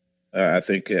 6. I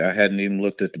think I hadn't even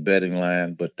looked at the betting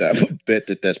line, but I would bet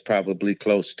that that's probably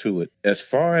close to it. As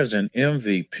far as an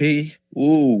MVP,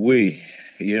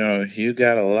 you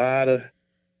got a lot of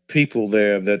people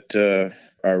there that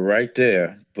are right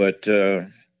there. But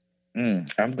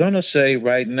I'm going to say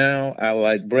right now I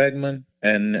like Bregman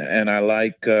and I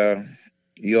like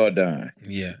Jordan.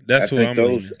 Yeah, that's who I'm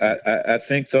leaning. I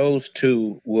think those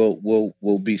two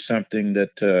will be something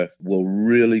that will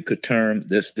really could turn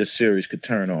this series could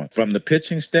turn on. From the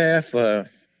pitching staff, of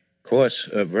course,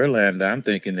 Verlander, I'm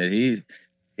thinking that he's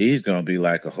going to be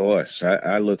like a horse.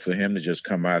 I look for him to just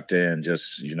come out there and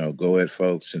just, go at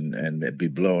folks and be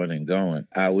blowing and going.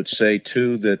 I would say,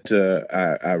 too, that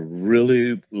I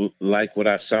really like what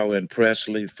I saw in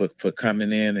Presley for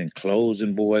coming in and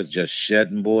closing boys, just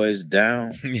shutting boys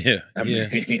down. Yeah. I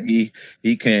mean,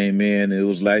 he came in. It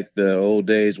was like the old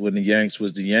days when the Yanks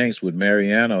was the Yanks with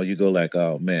Mariano. You go like,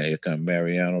 oh, man, here comes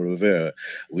Mariano Rivera.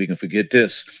 We can forget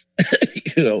this.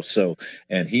 So,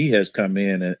 and he has come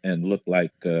in and looked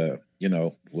like,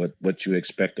 what you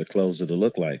expect a closer to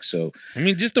look like. So I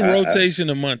mean, just the rotation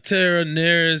of Montero,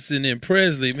 Neris, and then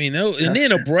Presley. I mean, and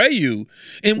then Abreu,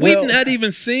 and we've not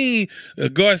even seen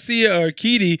Garcia or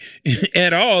Urquidy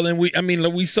at all. And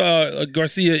we saw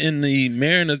Garcia in the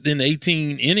Mariners in the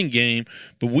 18-inning game,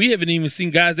 but we haven't even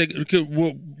seen guys that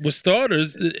were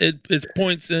starters at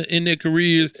points in their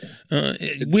careers.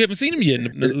 We haven't seen them yet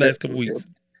in the last couple weeks.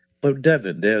 But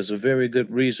Devin, there's a very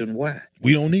good reason why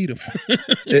we don't need them.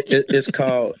 It's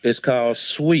called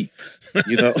sweep.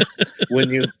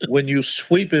 When you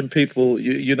sweeping people,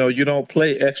 you don't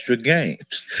play extra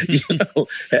games.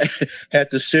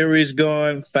 Had the series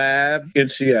gone 5 in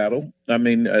Seattle,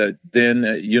 then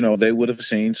they would have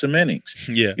seen some innings.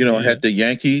 Had the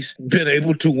Yankees been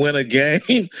able to win a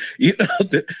game,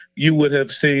 you would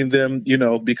have seen them,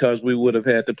 because we would have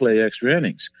had to play extra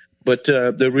innings. But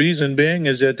the reason being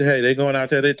is that, hey, they're going out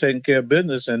there, they're taking care of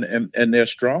business, and they're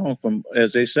strong from,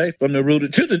 as they say, from the rooter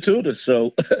to the tutor.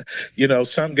 So,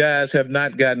 some guys have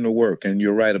not gotten to work, and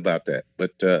you're right about that.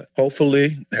 But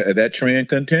hopefully that trend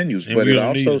continues. And but it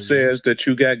also says that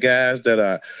you got guys that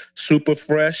are super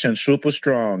fresh and super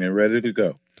strong and ready to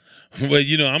go. Well,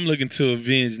 I'm looking to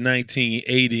avenge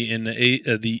 1980 in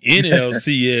the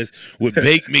NLCS with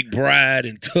Bake McBride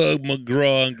and Tug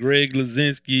McGraw and Greg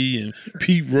Luzinski and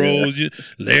Pete Rose,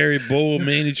 Larry Bowa,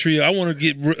 Manny Trio. I want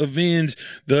to avenge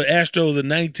the Astros of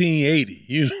 1980.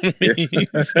 You know what I mean?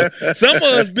 So, some of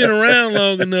us been around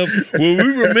long enough where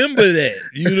we remember that.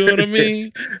 You know what I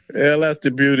mean? Yeah, that's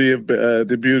the beauty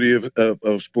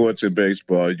of sports and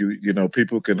baseball.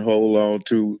 People can hold on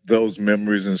to those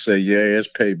memories and say, yeah, it's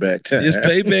payback time. It's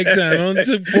payback time. It only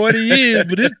took 40 years,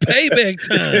 but it's payback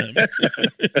time.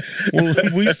 Well,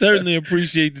 we certainly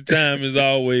appreciate the time as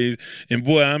always. And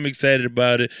boy, I'm excited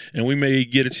about it. And we may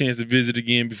get a chance to visit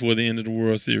again before the end of the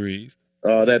World Series.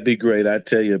 Oh, that'd be great, I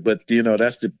tell you. But,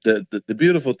 that's the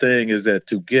beautiful thing is that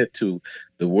to get to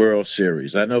the World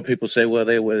Series, I know people say, well,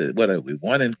 they were,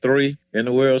 1-3 in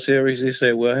the World Series? They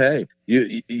say, well, hey,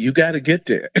 you got to get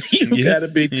there. You got to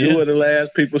be two of the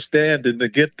last people standing to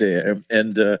get there.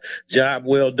 And job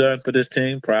well done for this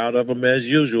team. Proud of them as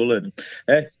usual. And,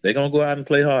 hey, they're going to go out and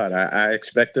play hard. I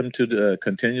expect them to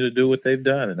continue to do what they've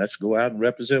done, and that's go out and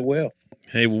represent well.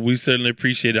 Hey, well, we certainly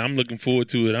appreciate it. I'm looking forward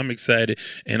to it. I'm excited,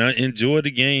 and I enjoyed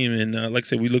the game. And like I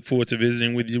said, we look forward to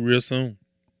visiting with you real soon.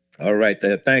 All right.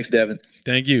 Thanks, Devin.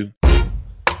 Thank you.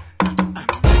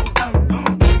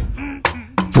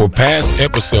 For past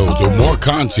episodes or more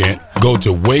content, go to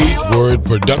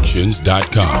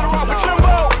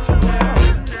wadeswordproductions.com.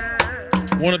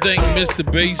 I want to thank Mr.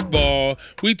 Baseball.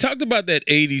 We talked about that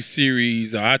 80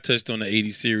 series, or I touched on the 80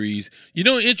 series.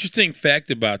 Interesting fact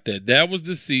about that. That was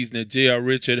the season that J.R.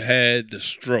 Richard had the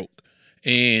stroke.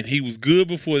 And he was good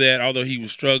before that, although he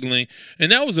was struggling.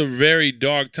 And that was a very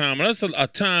dark time. And that's a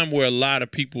time where a lot of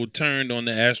people turned on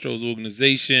the Astros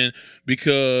organization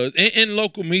because, and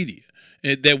local media.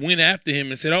 That went after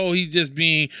him and said, "Oh, he's just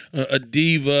being a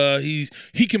diva. He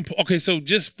can." Okay, so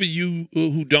just for you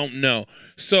who don't know,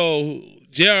 so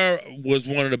JR was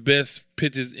one of the best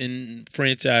pitchers in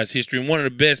franchise history and one of the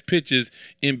best pitchers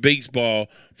in baseball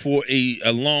for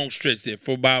a long stretch there.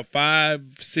 For about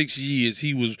 5-6 years,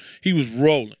 he was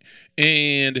rolling,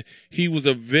 and he was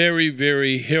a very,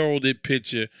 very heralded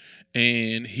pitcher.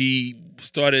 And he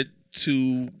started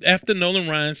to, after Nolan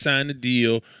Ryan signed the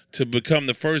deal to become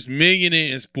the first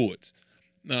millionaire in sports,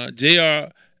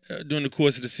 JR during the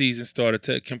course of the season started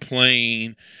to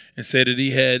complain and said that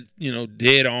he had,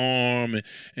 dead arm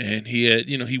and he had,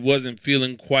 he wasn't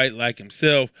feeling quite like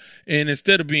himself. And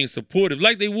instead of being supportive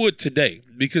like they would today,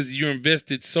 because you're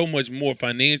invested so much more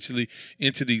financially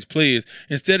into these players,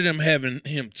 instead of them having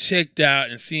him checked out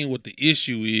and seeing what the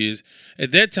issue is,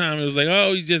 at that time it was like,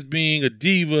 oh, he's just being a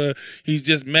diva. He's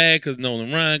just mad because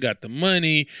Nolan Ryan got the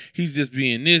money. He's just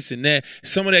being this and that.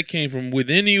 Some of that came from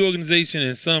within the organization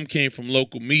and some came from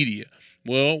local media.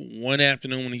 Well, one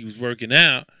afternoon when he was working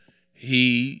out,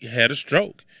 he had a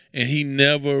stroke, and he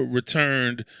never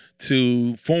returned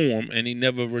to form, and he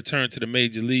never returned to the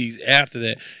major leagues after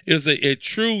that. It was a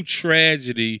true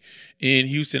tragedy in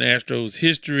Houston Astros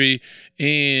history,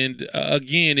 and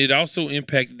again, it also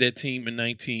impacted that team in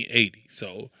 1980.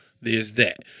 So there's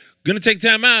that. Going to take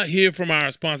time out here from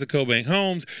our sponsor, Cobank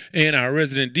Homes, and our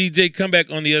resident DJ. Come back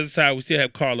on the other side. We still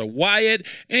have Carla Wyatt,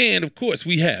 and, of course,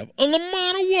 we have a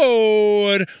Lamont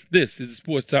Award. This is the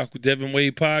Sports Talk with Devin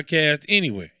Wade podcast,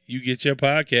 anywhere you get your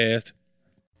podcast.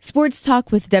 Sports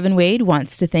Talk with Devin Wade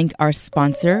wants to thank our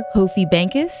sponsor, Kofi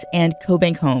Bankis and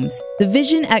CoBank Homes. The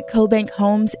vision at CoBank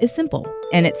Homes is simple,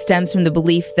 and it stems from the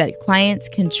belief that clients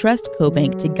can trust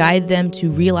CoBank to guide them to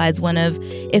realize one of,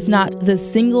 if not the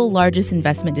single largest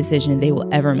investment decision they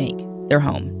will ever make, their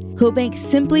home. CoBank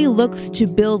simply looks to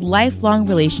build lifelong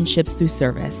relationships through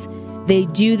service. They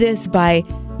do this by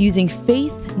using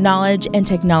faith, knowledge, and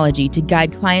technology to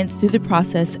guide clients through the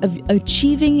process of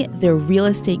achieving their real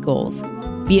estate goals.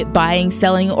 Be it buying,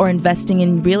 selling, or investing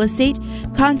in real estate,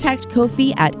 contact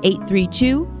Kofi at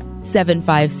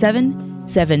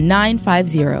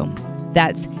 832-757-7950.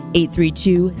 That's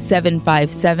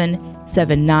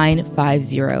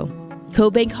 832-757-7950.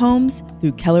 CoBank Homes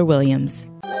through Keller Williams.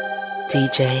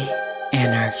 DJ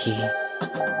Anarchy.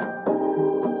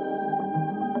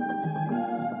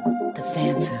 The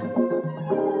Phantom.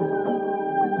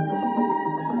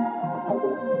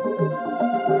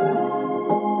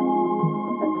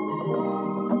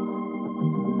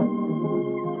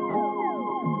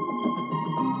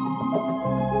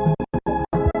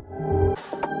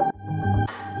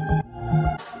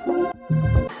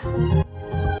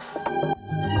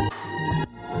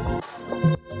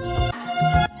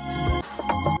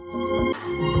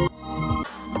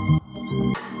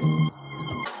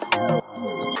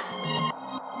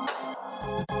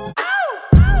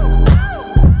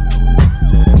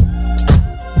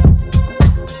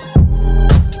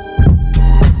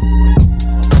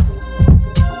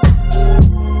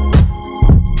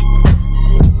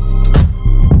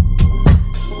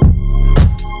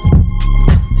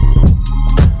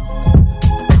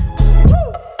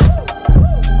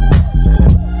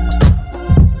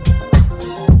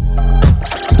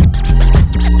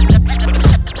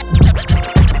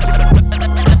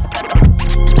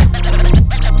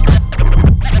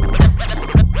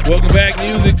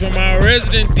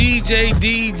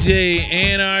 DJ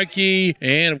Anarchy,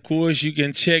 and of course you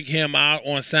can check him out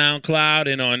on SoundCloud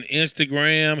and on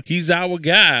Instagram. He's our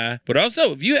guy. But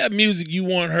also, if you have music you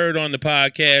want heard on the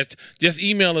podcast, just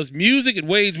email us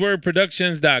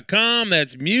music@wadeswordproductions.com.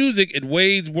 That's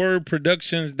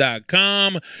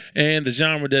music@wadeswordproductions.com, and the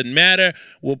genre doesn't matter.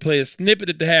 We'll play a snippet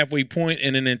at the halfway point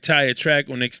and an entire track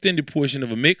on an extended portion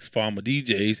of a mix for our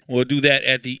DJs. We'll do that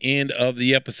at the end of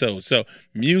the episode. So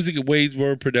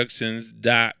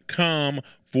music@wadeswordproductions.com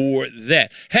for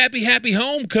that. Happy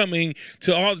homecoming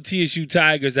to all the TSU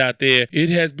Tigers out there. It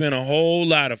has been a whole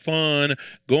lot of fun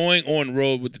going on the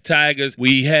road with the Tigers.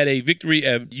 We had a victory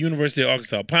at University of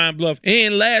Arkansas Pine Bluff,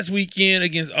 and last weekend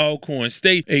against Alcorn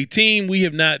State, a team we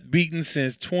have not beaten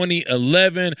since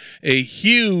 2011. A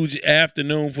huge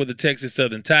afternoon for the Texas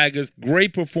Southern Tigers.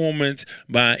 Great performance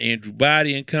by Andrew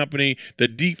Body and company. The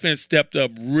defense stepped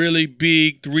up really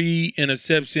big. 3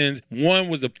 interceptions. One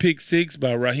was a pick six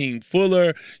by Raheem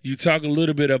Fuller. You talk a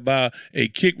little bit about a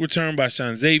kick return by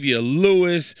Sean Xavier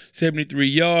Lewis, 73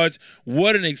 yards.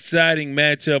 What an exciting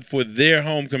matchup for their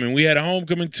homecoming. We had a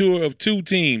homecoming tour of 2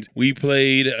 teams. We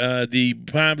played the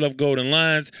Pine Bluff Golden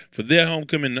Lions for their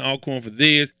homecoming and Alcorn for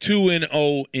theirs.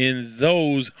 2-0 in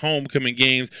those homecoming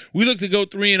games. We look to go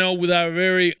 3-0 with our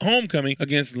very homecoming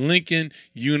against Lincoln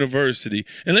University.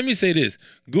 And let me say this,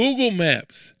 Google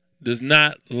Maps does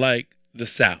not like the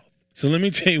South. So let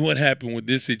me tell you what happened with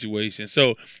this situation.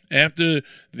 So after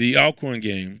the Alcorn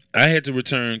game, I had to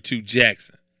return to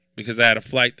Jackson because I had a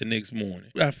flight the next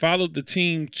morning. I followed the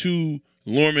team to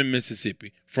Lorman,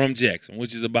 Mississippi from Jackson,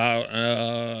 which is about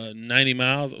 90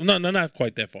 miles. No, not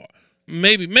quite that far.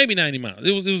 Maybe 90 miles.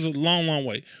 It was a long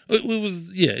way. It was,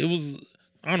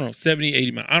 I don't know, 70,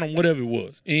 80 miles. I don't know, whatever it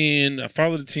was. And I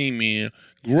followed the team in.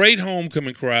 Great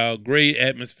homecoming crowd, great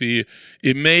atmosphere.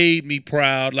 It made me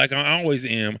proud, like I always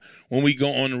am, when we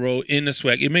go on the road in the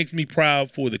SWAC. It makes me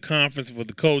proud for the conference, for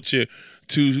the culture,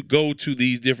 to go to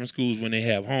these different schools when they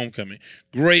have homecoming.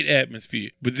 Great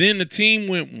atmosphere. But then the team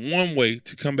went one way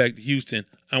to come back to Houston.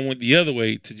 I went the other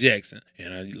way to Jackson,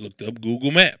 and I looked up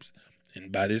Google Maps.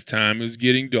 And by this time, it was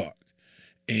getting dark.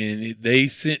 And they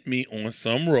sent me on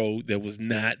some road that was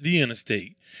not the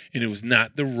interstate. And it was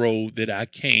not the road that I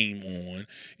came on.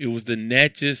 It was the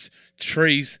Natchez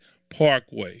Trace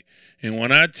Parkway. And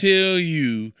when I tell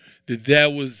you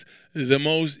that was the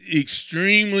most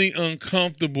extremely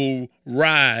uncomfortable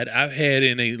ride I've had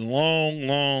in a long,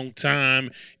 long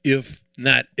time, if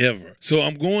not ever. So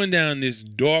I'm going down this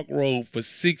dark road for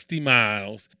 60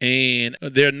 miles, and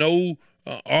there are no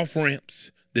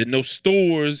off-ramps. There are no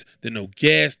stores. There are no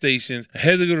gas stations. I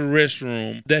had to go to the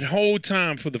restroom. That whole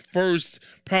time for the first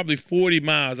probably 40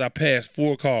 miles, I passed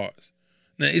 4 cars.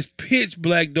 Now, it's pitch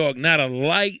black dark, not a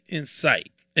light in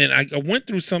sight. And I went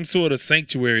through some sort of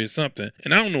sanctuary or something.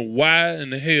 And I don't know why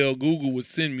in the hell Google would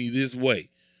send me this way.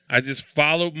 I just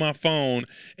followed my phone,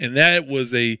 and that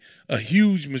was a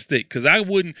huge mistake because I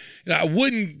wouldn't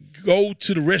go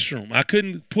to the restroom. I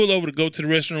couldn't pull over to go to the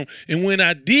restroom. And when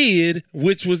I did,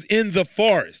 which was in the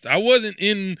forest, I wasn't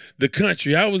in the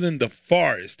country. I was in the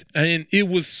forest, and it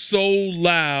was so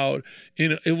loud.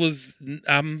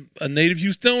 I'm a native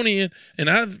Houstonian, and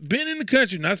I've been in the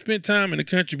country, and I spent time in the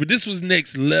country, but this was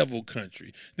next level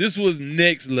country. This was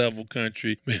next level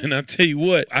country. Man, I tell you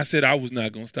what, I said I was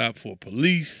not going to stop for a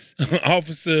police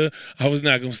officer. I was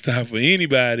not going to stop for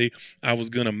anybody. I was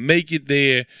going to make it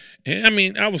there. And I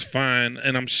mean, I was fine,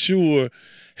 and I'm sure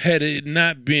had it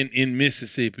not been in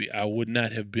Mississippi, I would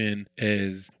not have been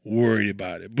as worried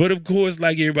about it. But of course,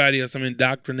 like everybody else, I'm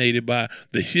indoctrinated by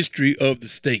the history of the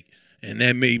state. And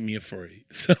that made me afraid.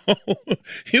 So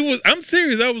I'm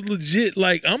serious. I was legit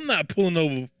like, I'm not pulling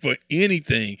over for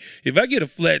anything. If I get a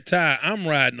flat tire, I'm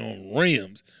riding on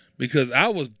rims because I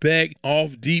was back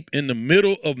off deep in the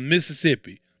middle of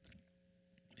Mississippi.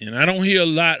 And I don't hear a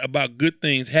lot about good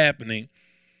things happening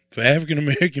for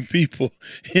African-American people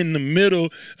in the middle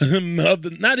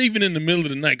of not even in the middle of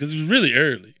the night, because it was really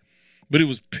early, but it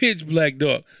was pitch black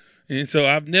dark. And so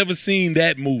I've never seen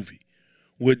that movie.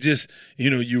 With just,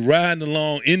 you riding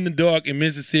along in the dark in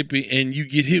Mississippi and you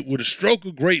get hit with a stroke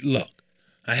of great luck.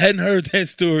 I hadn't heard that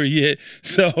story yet.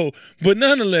 So, but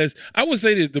nonetheless, I would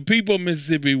say this. The people of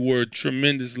Mississippi were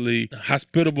tremendously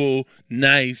hospitable,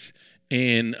 nice,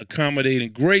 and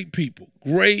accommodating. Great people.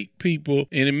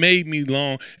 And it made me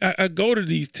long. I go to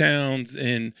these towns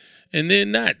and they're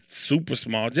not super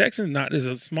small. Jackson is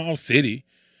a small city.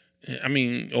 I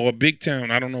mean, or a big town.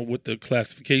 I don't know what the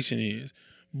classification is.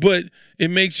 But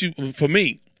it makes you, for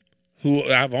me, who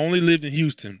I've only lived in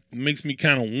Houston, it makes me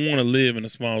kind of want to live in a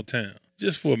small town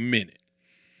just for a minute.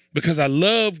 Because I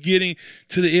love getting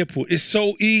to the airport. It's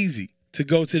so easy to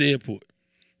go to the airport.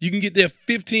 You can get there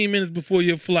 15 minutes before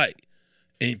your flight,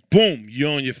 and boom,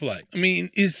 you're on your flight. I mean,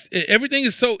 everything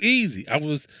is so easy. It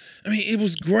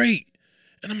was great.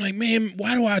 And I'm like, man,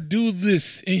 why do I do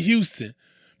this in Houston?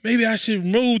 Maybe I should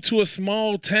move to a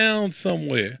small town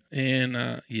somewhere. And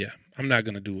I'm not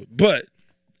going to do it. But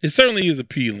it certainly is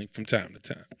appealing from time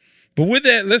to time. But with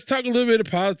that, let's talk a little bit of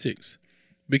politics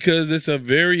because it's a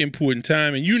very important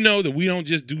time. And you know that we don't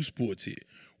just do sports here.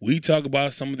 We talk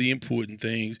about some of the important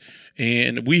things.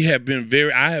 And I have been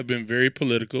very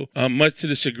political, much to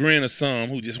the chagrin of some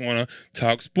who just want to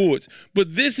talk sports.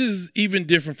 But this is even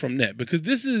different from that because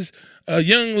this is a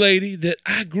young lady that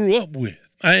I grew up with.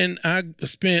 And I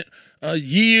spent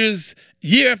year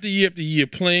after year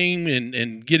playing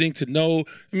and getting to know.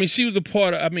 I mean, she was a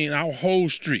part of, our whole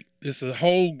street. It's a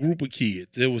whole group of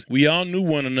kids. We all knew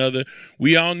one another.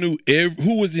 We all knew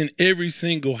who was in every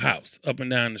single house up and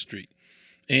down the street.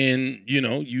 And,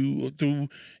 you through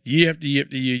year after year,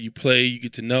 you play, you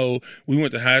get to know. We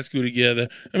went to high school together.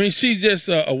 I mean, she's just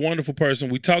a wonderful person.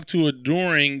 We talked to her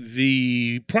during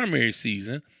the primary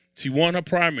season. She won her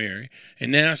primary,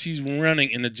 and now she's running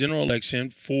in the general election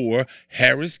for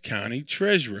Harris County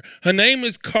Treasurer. Her name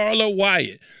is Carla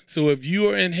Wyatt. So if you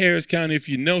are in Harris County, if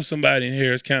you know somebody in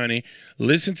Harris County,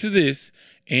 listen to this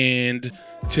and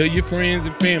tell your friends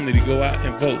and family to go out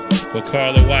and vote for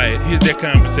Carla Wyatt. Here's that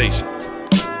conversation.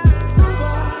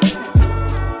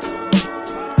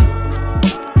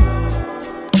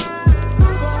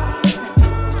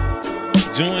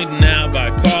 Joined now by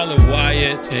Carla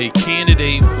Wyatt, a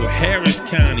candidate for Harris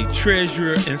County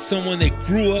Treasurer and someone that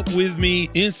grew up with me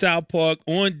in South Park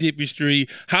on Dippy Street.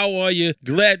 How are you?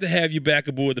 Glad to have you back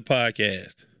aboard the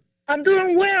podcast. I'm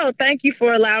doing well. Thank you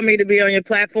for allowing me to be on your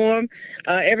platform.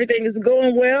 Everything is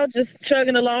going well, just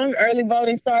chugging along. Early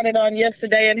voting started on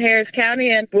yesterday in Harris County,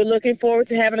 and we're looking forward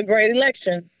to having a great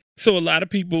election. So a lot of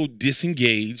people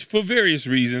disengage for various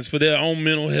reasons, for their own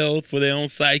mental health, for their own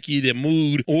psyche, their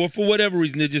mood, or for whatever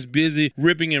reason. They're just busy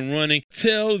ripping and running.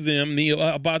 Tell them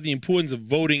about the importance of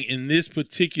voting in this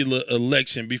particular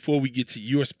election before we get to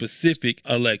your specific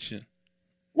election.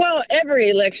 Well, every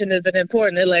election is an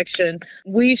important election.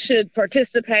 We should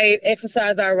participate,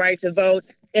 exercise our right to vote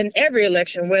in every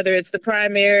election, whether it's the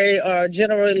primary or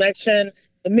general election,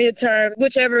 the midterm,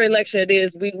 whichever election it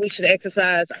is, we should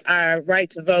exercise our right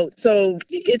to vote. So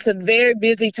it's a very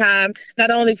busy time, not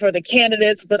only for the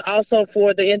candidates, but also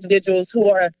for the individuals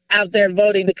who are out there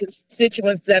voting, the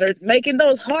constituents that are making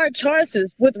those hard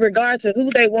choices with regard to who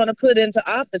they want to put into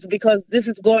office, because this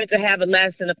is going to have a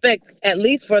lasting effect, at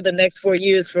least for the next 4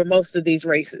 years for most of these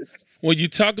races. Well, you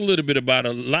talk a little bit about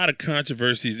a lot of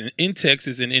controversies in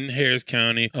Texas and in Harris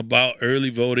County about early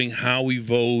voting, how we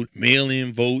vote,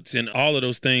 mail-in votes, and all of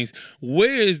those things.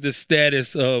 Where is the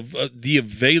status of the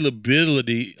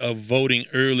availability of voting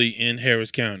early in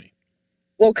Harris County?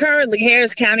 Well, currently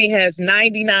Harris County has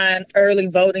 99 early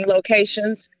voting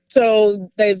locations. So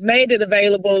they've made it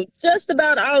available just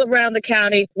about all around the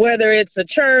county, whether it's a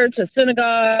church, a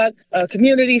synagogue, a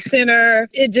community center.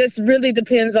 It just really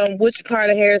depends on which part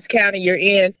of Harris County you're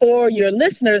in. For your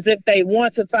listeners, if they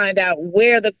want to find out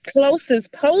where the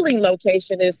closest polling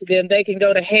location is to them, they can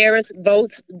go to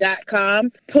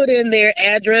harrisvotes.com, put in their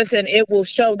address, and it will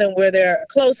show them where their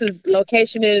closest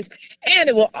location is. And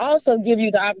it will also give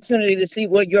you the opportunity to see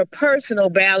what your personal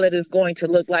ballot is going to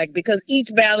look like, because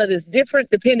each ballot is different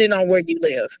depending on where you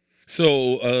live.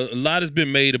 So a lot has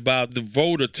been made about the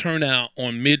voter turnout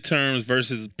on midterms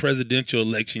versus presidential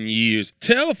election years.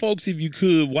 Tell folks, if you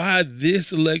could, why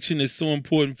this election is so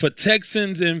important for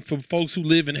Texans and for folks who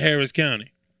live in Harris County.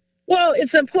 Well,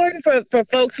 it's important for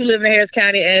folks who live in Harris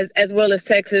County as well as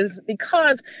Texas,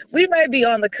 because we may be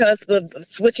on the cusp of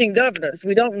switching governors.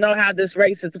 We don't know how this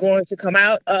race is going to come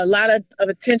out. A lot of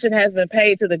attention has been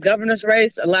paid to the governor's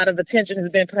race. A lot of attention has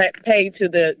been paid to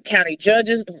the county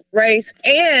judge's race.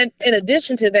 And in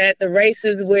addition to that, the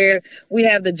races where we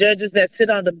have the judges that sit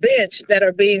on the bench that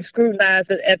are being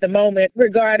scrutinized at the moment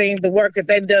regarding the work that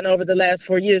they've done over the last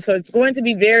 4 years. So it's going to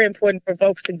be very important for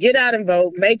folks to get out and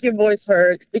vote, make your voice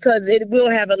heard, because it will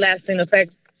have a lasting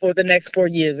effect for the next 4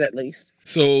 years at least.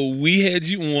 So we had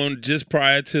you on just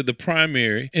prior to the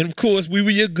primary. And of course, we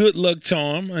were your good luck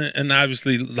charm. And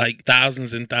obviously, like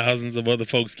thousands and thousands of other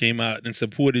folks came out and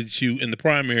supported you in the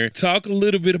primary. Talk a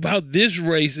little bit about this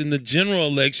race in the general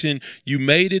election. You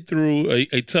made it through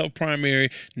a tough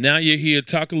primary. Now you're here.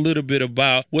 Talk a little bit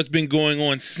about what's been going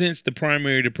on since the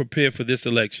primary to prepare for this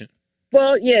election.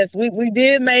 Well, yes, we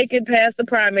did make it past the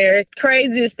primary.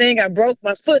 Craziest thing, I broke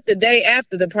my foot the day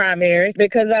after the primary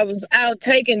because I was out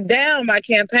taking down my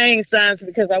campaign signs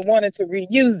because I wanted to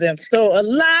reuse them. So a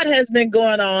lot has been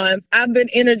going on. I've been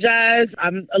energized.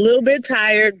 I'm a little bit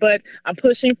tired, but I'm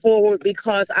pushing forward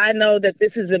because I know that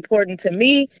this is important to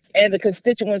me and the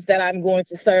constituents that I'm going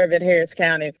to serve in Harris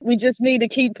County. We just need to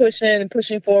keep pushing and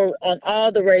pushing forward on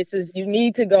all the races. You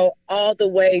need to go all the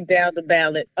way down the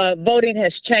ballot. Voting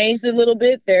has changed a little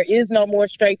bit. There is no more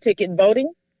straight ticket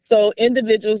voting. So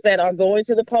individuals that are going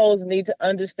to the polls need to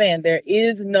understand there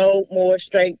is no more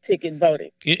straight ticket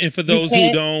voting. And for those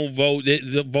who don't vote,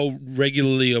 that vote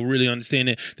regularly or really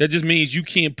understand that just means you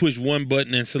can't push one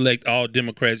button and select all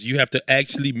Democrats. You have to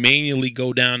actually manually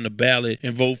go down the ballot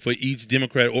and vote for each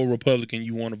Democrat or Republican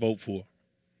you want to vote for.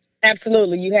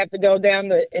 Absolutely. You have to go down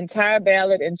the entire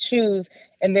ballot and choose.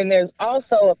 And then there's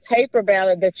also a paper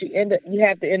ballot that you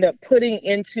have to end up putting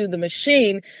into the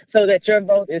machine so that your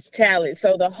vote is tallied.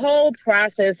 So the whole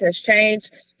process has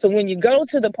changed. So when you go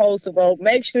to the polls to vote,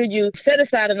 make sure you set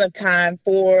aside enough time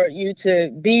for you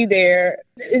to be there.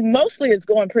 Mostly it's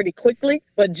going pretty quickly,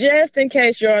 but just in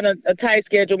case you're on a tight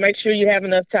schedule, make sure you have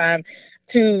enough time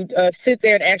to sit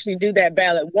there and actually do that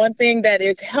ballot. One thing that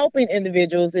is helping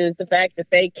individuals is the fact that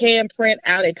they can print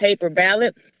out a paper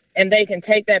ballot and they can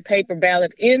take that paper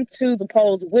ballot into the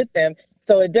polls with them.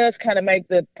 So it does kind of make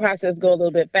the process go a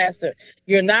little bit faster.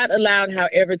 You're not allowed,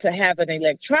 however, to have an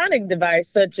electronic device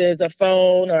such as a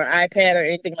phone or iPad or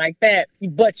anything like that.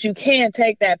 But you can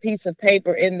take that piece of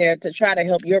paper in there to try to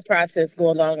help your process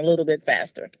go along a little bit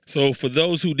faster. So for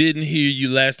those who didn't hear you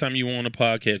last time you were on the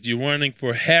podcast, you're running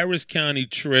for Harris County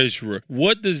Treasurer.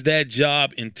 What does that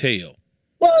job entail?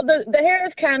 Well, the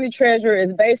Harris County Treasurer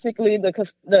is basically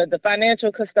the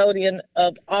financial custodian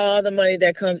of all the money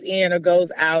that comes in or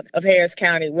goes out of Harris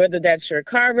County, whether that's your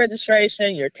car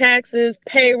registration, your taxes,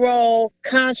 payroll,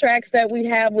 contracts that we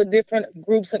have with different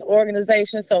groups and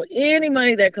organizations. So any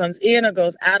money that comes in or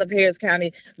goes out of Harris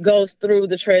County goes through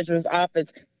the Treasurer's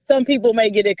office. Some people may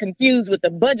get it confused with the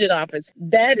budget office.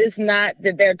 That is not,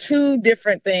 that they're two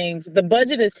different things. The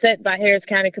budget is set by Harris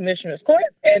County Commissioner's Court,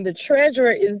 and the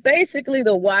treasurer is basically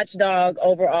the watchdog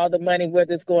over all the money,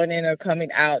 whether it's going in or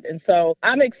coming out. And so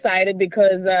I'm excited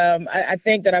because I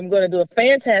think that I'm going to do a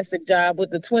fantastic job with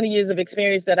the 20 years of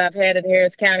experience that I've had at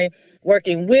Harris County,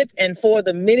 working with and for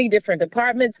the many different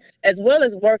departments, as well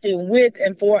as working with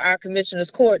and for our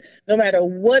Commissioner's Court, no matter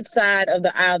what side of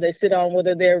the aisle they sit on,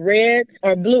 whether they're red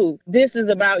or blue. This is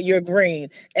about your green.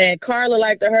 And Carla,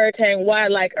 like the hurricane,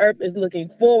 Wyatt, like Earp, is looking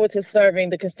forward to serving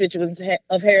the constituents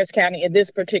of Harris County in this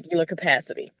particular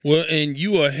capacity. Well, and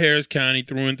you are Harris County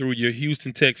through and through. You're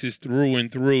Houston, Texas through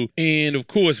and through. And, of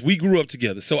course, we grew up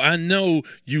together. So I know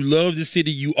you love the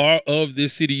city. You are of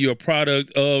this city. You're a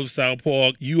product of South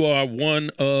Park. You are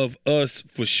one of us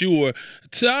for sure.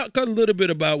 Talk a little bit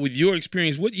about, with your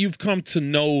experience, what you've come to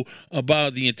know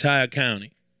about the entire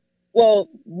county. Well,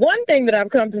 one thing that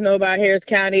I've come to know about Harris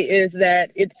County is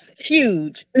that it's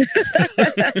huge.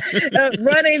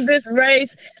 Running this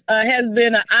race has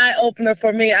been an eye-opener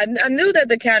for me. I knew that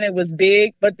the county was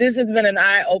big, but this has been an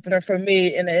eye-opener for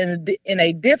me in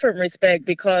a different respect,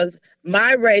 because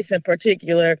my race in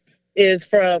particular is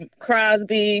from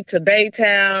Crosby to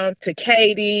Baytown to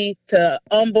Katy to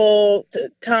Humboldt to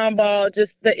Tomball,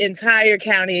 just the entire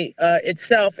county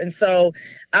itself. And so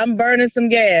I'm burning some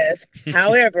gas.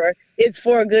 However, it's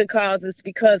for a good cause. It's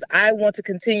because I want to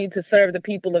continue to serve the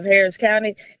people of Harris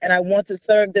County, and I want to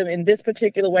serve them in this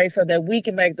particular way so that we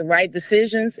can make the right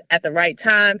decisions at the right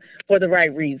time for the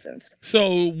right reasons.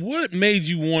 So what made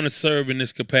you want to serve in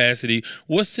this capacity?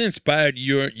 What's inspired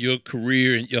your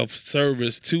career and your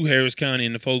service to Harris County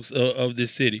and the folks of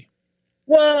this city?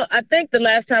 Well, I think the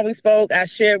last time we spoke, I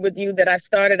shared with you that I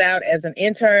started out as an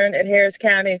intern at Harris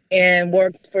County and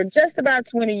worked for just about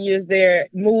 20 years there,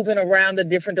 moving around the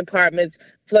different departments: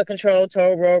 flood control,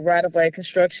 toll road, right-of-way,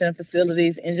 construction,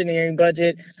 facilities, engineering,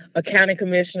 budget, a county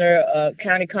commissioner, a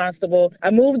county constable.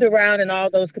 I moved around in all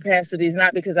those capacities,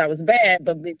 not because I was bad,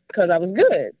 but because I was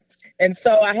good. And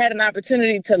so I had an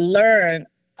opportunity to learn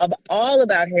all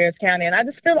about Harris County, and I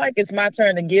just feel like it's my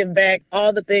turn to give back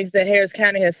all the things that Harris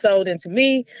County has sold into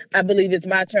me. I believe it's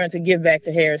my turn to give back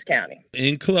to Harris County.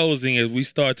 In closing, as we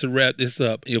start to wrap this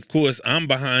up, of course, I'm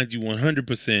behind you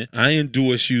 100%. I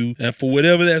endorse you, and for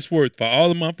whatever that's worth, for all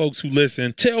of my folks who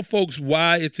listen, tell folks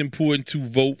why it's important to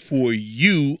vote for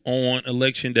you on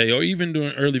Election Day or even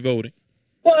during early voting.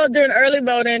 Well, during early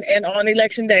voting and on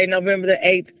Election Day, November the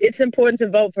 8th, it's important to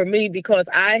vote for me because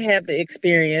I have the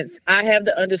experience, I have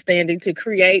the understanding to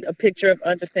create a picture of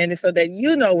understanding so that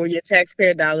you know where your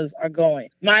taxpayer dollars are going.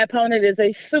 My opponent is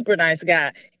a super nice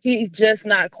guy. He's just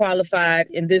not qualified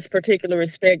in this particular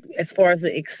respect as far as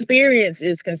the experience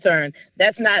is concerned.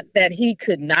 That's not that he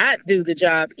could not do the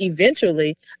job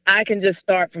eventually. I can just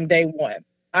start from day one.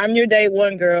 I'm your day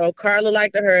one girl, Carla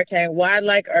like the hurricane, wide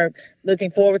like Earth, looking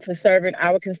forward to serving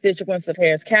our constituents of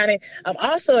Harris County. I'm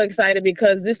also excited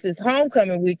because this is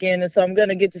homecoming weekend, and so I'm going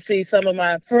to get to see some of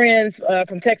my friends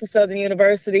from Texas Southern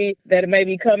University that may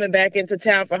be coming back into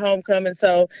town for homecoming.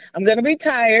 So I'm going to be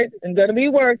tired, I'm going to be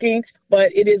working,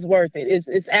 but it is worth it.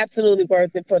 It's absolutely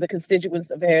worth it for the constituents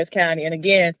of Harris County. And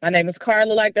again, my name is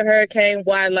Carla like the hurricane,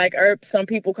 wide like Earth. Some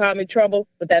people call me Trouble,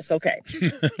 but that's okay.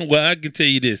 Well, I can tell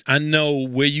you this. I know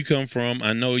where you come from.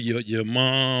 I know your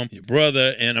mom, your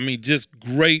brother, and I mean, just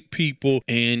great people,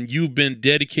 and you've been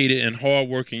dedicated and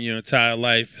hardworking your entire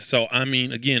life. So, I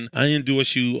mean, again, I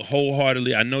endorse you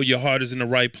wholeheartedly. I know your heart is in the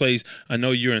right place. I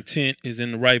know your intent is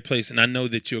in the right place, and I know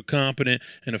that you're competent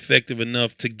and effective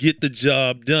enough to get the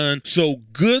job done. So,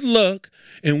 good luck.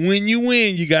 And when you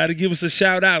win, you got to give us a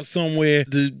shout out somewhere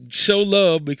to show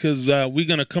love, because we're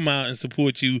going to come out and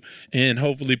support you and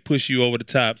hopefully push you over the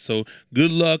top. So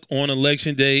good luck on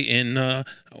Election Day. And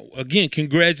again,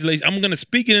 congratulations. I'm going to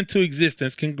speak it into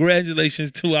existence.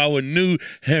 Congratulations to our new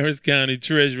Harris County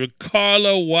Treasurer,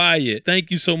 Carla Wyatt.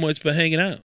 Thank you so much for hanging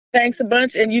out. Thanks a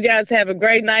bunch, and you guys have a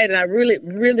great night, and I really,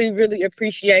 really, really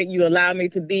appreciate you allowing me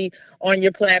to be on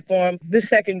your platform this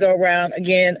second go-round.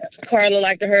 Again, Carla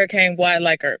like the hurricane, wide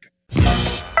like Earth.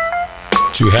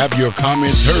 To have your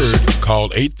comments heard, call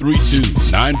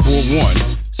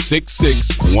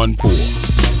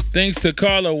 832-941-6614. Thanks to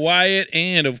Carla Wyatt,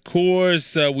 and of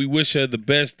course, we wish her the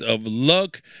best of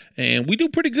luck. And we do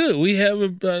pretty good. We have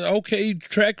an okay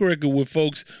track record with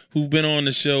folks who've been on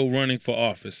the show running for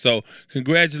office. So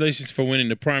congratulations for winning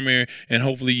the primary, and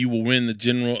hopefully you will win the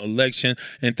general election.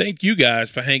 And thank you guys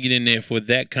for hanging in there for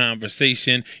that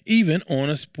conversation, even on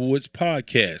a sports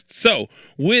podcast. So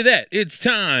with that, it's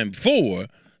time for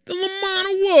the Lamont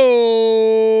Award.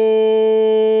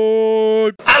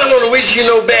 I don't want to wish you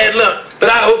no bad luck, but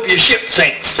I hope your ship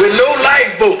sinks with no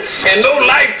lifeboats and no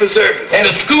life preservers and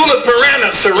a school of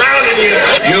piranhas surrounding you,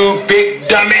 you big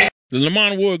dummy. The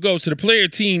Lamont Award goes to the player,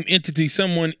 team, entity,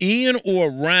 someone in or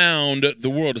around the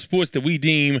world of sports that we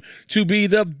deem to be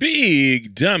the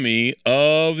big dummy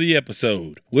of the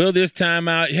episode. Well, this time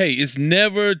out, hey, it's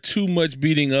never too much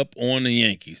beating up on the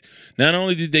Yankees. Not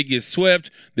only did they get swept,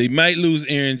 they might lose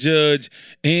Aaron Judge,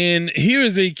 and here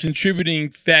is a contributing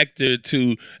factor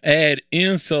to add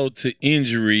insult to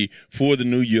injury for the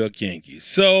New York Yankees.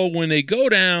 So when they go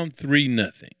down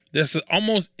 3-0, that's an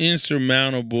almost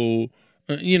insurmountable.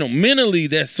 Mentally,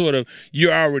 that's sort of,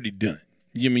 you're already done.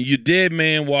 Your dead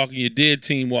man walking, your dead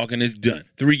team walking, it's done.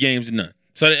 3 games, none.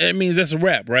 So that means that's a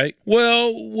wrap, right?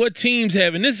 Well, what teams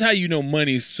have, and this is how you know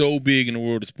money is so big in the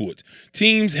world of sports.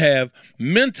 Teams have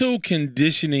mental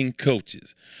conditioning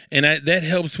coaches. And that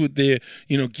helps with their,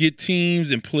 get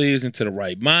teams and players into the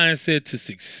right mindset to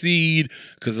succeed,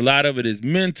 because a lot of it is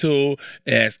mental.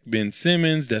 Ask Ben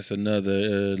Simmons. That's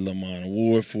another Lamont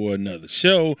Award for another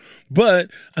show.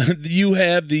 But you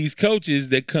have these coaches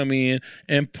that come in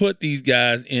and put these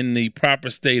guys in the proper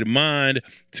state of mind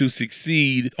to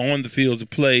succeed on the fields of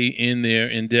play in their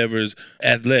endeavors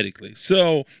athletically.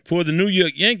 So for the New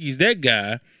York Yankees, that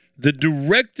guy, the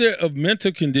director of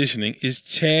mental conditioning, is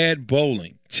Chad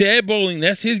Bowling. Chad Bowling,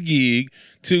 that's his gig,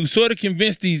 to sort of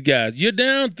convince these guys. You're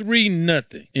down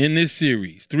 3-0 in this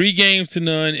series,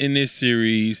 3-0 in this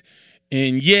series,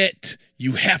 and yet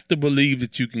you have to believe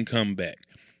that you can come back.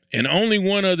 And only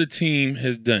one other team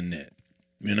has done that.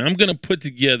 And I'm going to put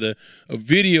together a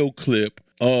video clip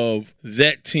of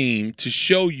that team to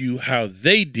show you how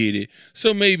they did it,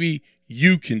 so maybe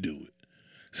you can do it.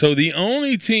 So the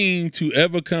only team to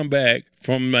ever come back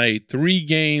from a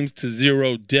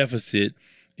 3-0 deficit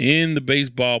in the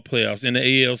baseball playoffs in the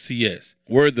ALCS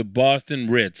were the Boston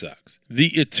Red Sox.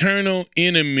 The eternal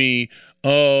enemy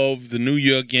of the New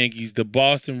York Yankees, the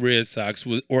Boston Red Sox,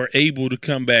 were able to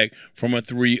come back from a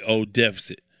 3-0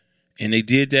 deficit. And they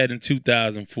did that in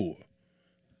 2004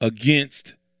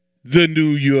 against the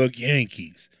New York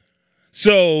Yankees.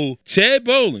 So Chad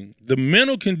Bowling, the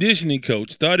mental conditioning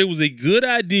coach, thought it was a good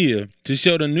idea to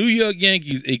show the New York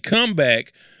Yankees a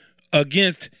comeback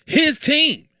against his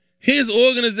team, his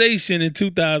organization in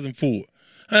 2004.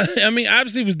 I mean,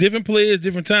 obviously it was different players,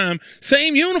 different time,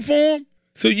 same uniform.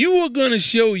 So you were going to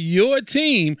show your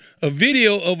team a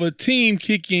video of a team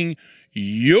kicking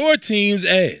your team's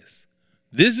ass.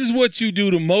 This is what you do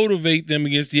to motivate them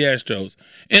against the Astros.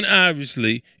 And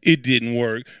obviously, it didn't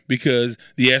work because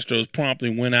the Astros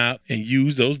promptly went out and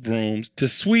used those brooms to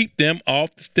sweep them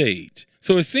off the stage.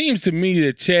 So it seems to me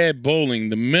that Chad Bowling,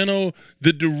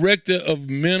 the director of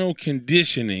mental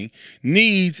conditioning,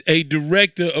 needs a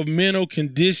director of mental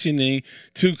conditioning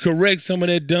to correct some of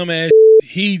that dumbass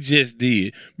he just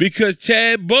did. Because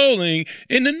Chad Bowling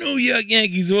in the New York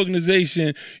Yankees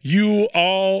organization, you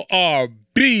all are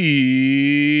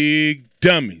big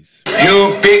dummies.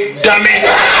 You big dummy.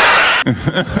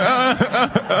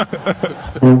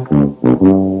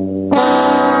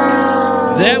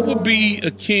 That would be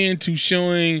akin to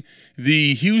showing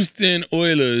the Houston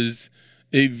Oilers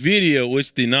a video,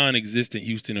 which the non-existent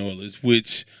Houston Oilers,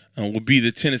 which would be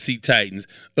the Tennessee Titans,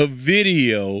 a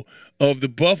video of the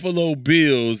Buffalo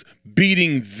Bills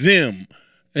beating them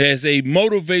as a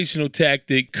motivational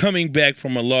tactic coming back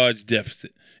from a large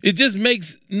deficit. It just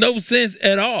makes no sense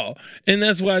at all. And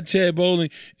that's why Chad Bowling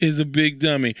is a big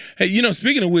dummy. Hey,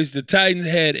 speaking of which, the Titans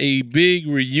had a big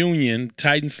reunion.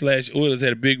 Titans/Oilers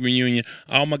had a big reunion.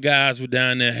 All my guys were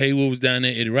down there. Haywood was down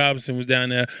there. Eddie Robinson was down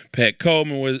there. Pat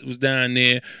Coleman was down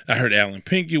there. I heard Alan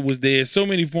Pinkett was there. So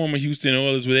many former Houston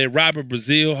Oilers were there. Robert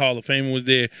Brazile, Hall of Famer, was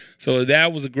there. So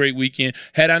that was a great weekend.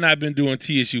 Had I not been doing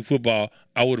TSU football,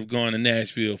 I would have gone to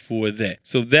Nashville for that.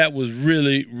 So that was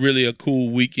really, really a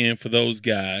cool weekend for those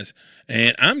guys.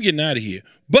 And I'm getting out of here.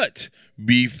 But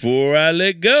before I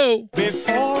let go,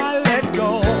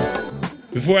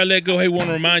 hey, want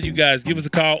to remind you guys, give us a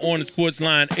call on the sports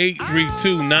line,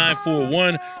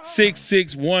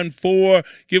 832-941-6614.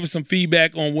 Give us some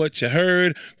feedback on what you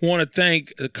heard. Want to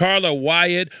thank Carla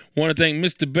Wyatt. Want to thank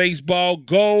Mr. Baseball.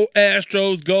 Go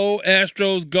Astros, go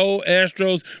Astros, go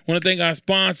Astros. Want to thank our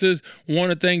sponsors.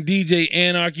 Want to thank DJ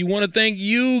Anarchy. Want to thank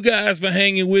you guys for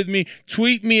hanging with me.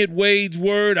 Tweet me at Wade's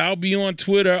Word. I'll be on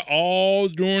Twitter all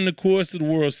during the course of the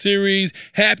World Series.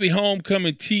 Happy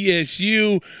homecoming,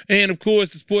 TSU. And, of course,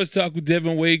 the Sports Talk with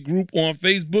Devin Wade group on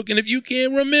Facebook. And if you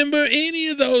can't remember any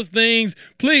of those things,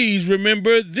 please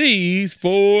remember these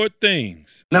 4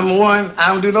 things. Number 1, I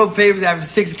don't do no favors after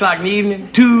 6 o'clock in the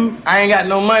evening. 2, I ain't got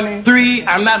no money. 3,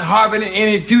 I'm not harboring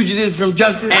any fugitives from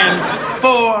justice. And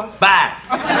 4, bye.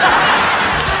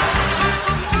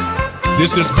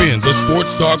 This has been the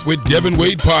Sports Talk with Devin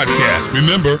Wade podcast.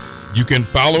 Remember, you can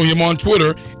follow him on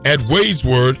Twitter at Wade's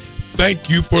Word. Thank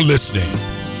you for listening.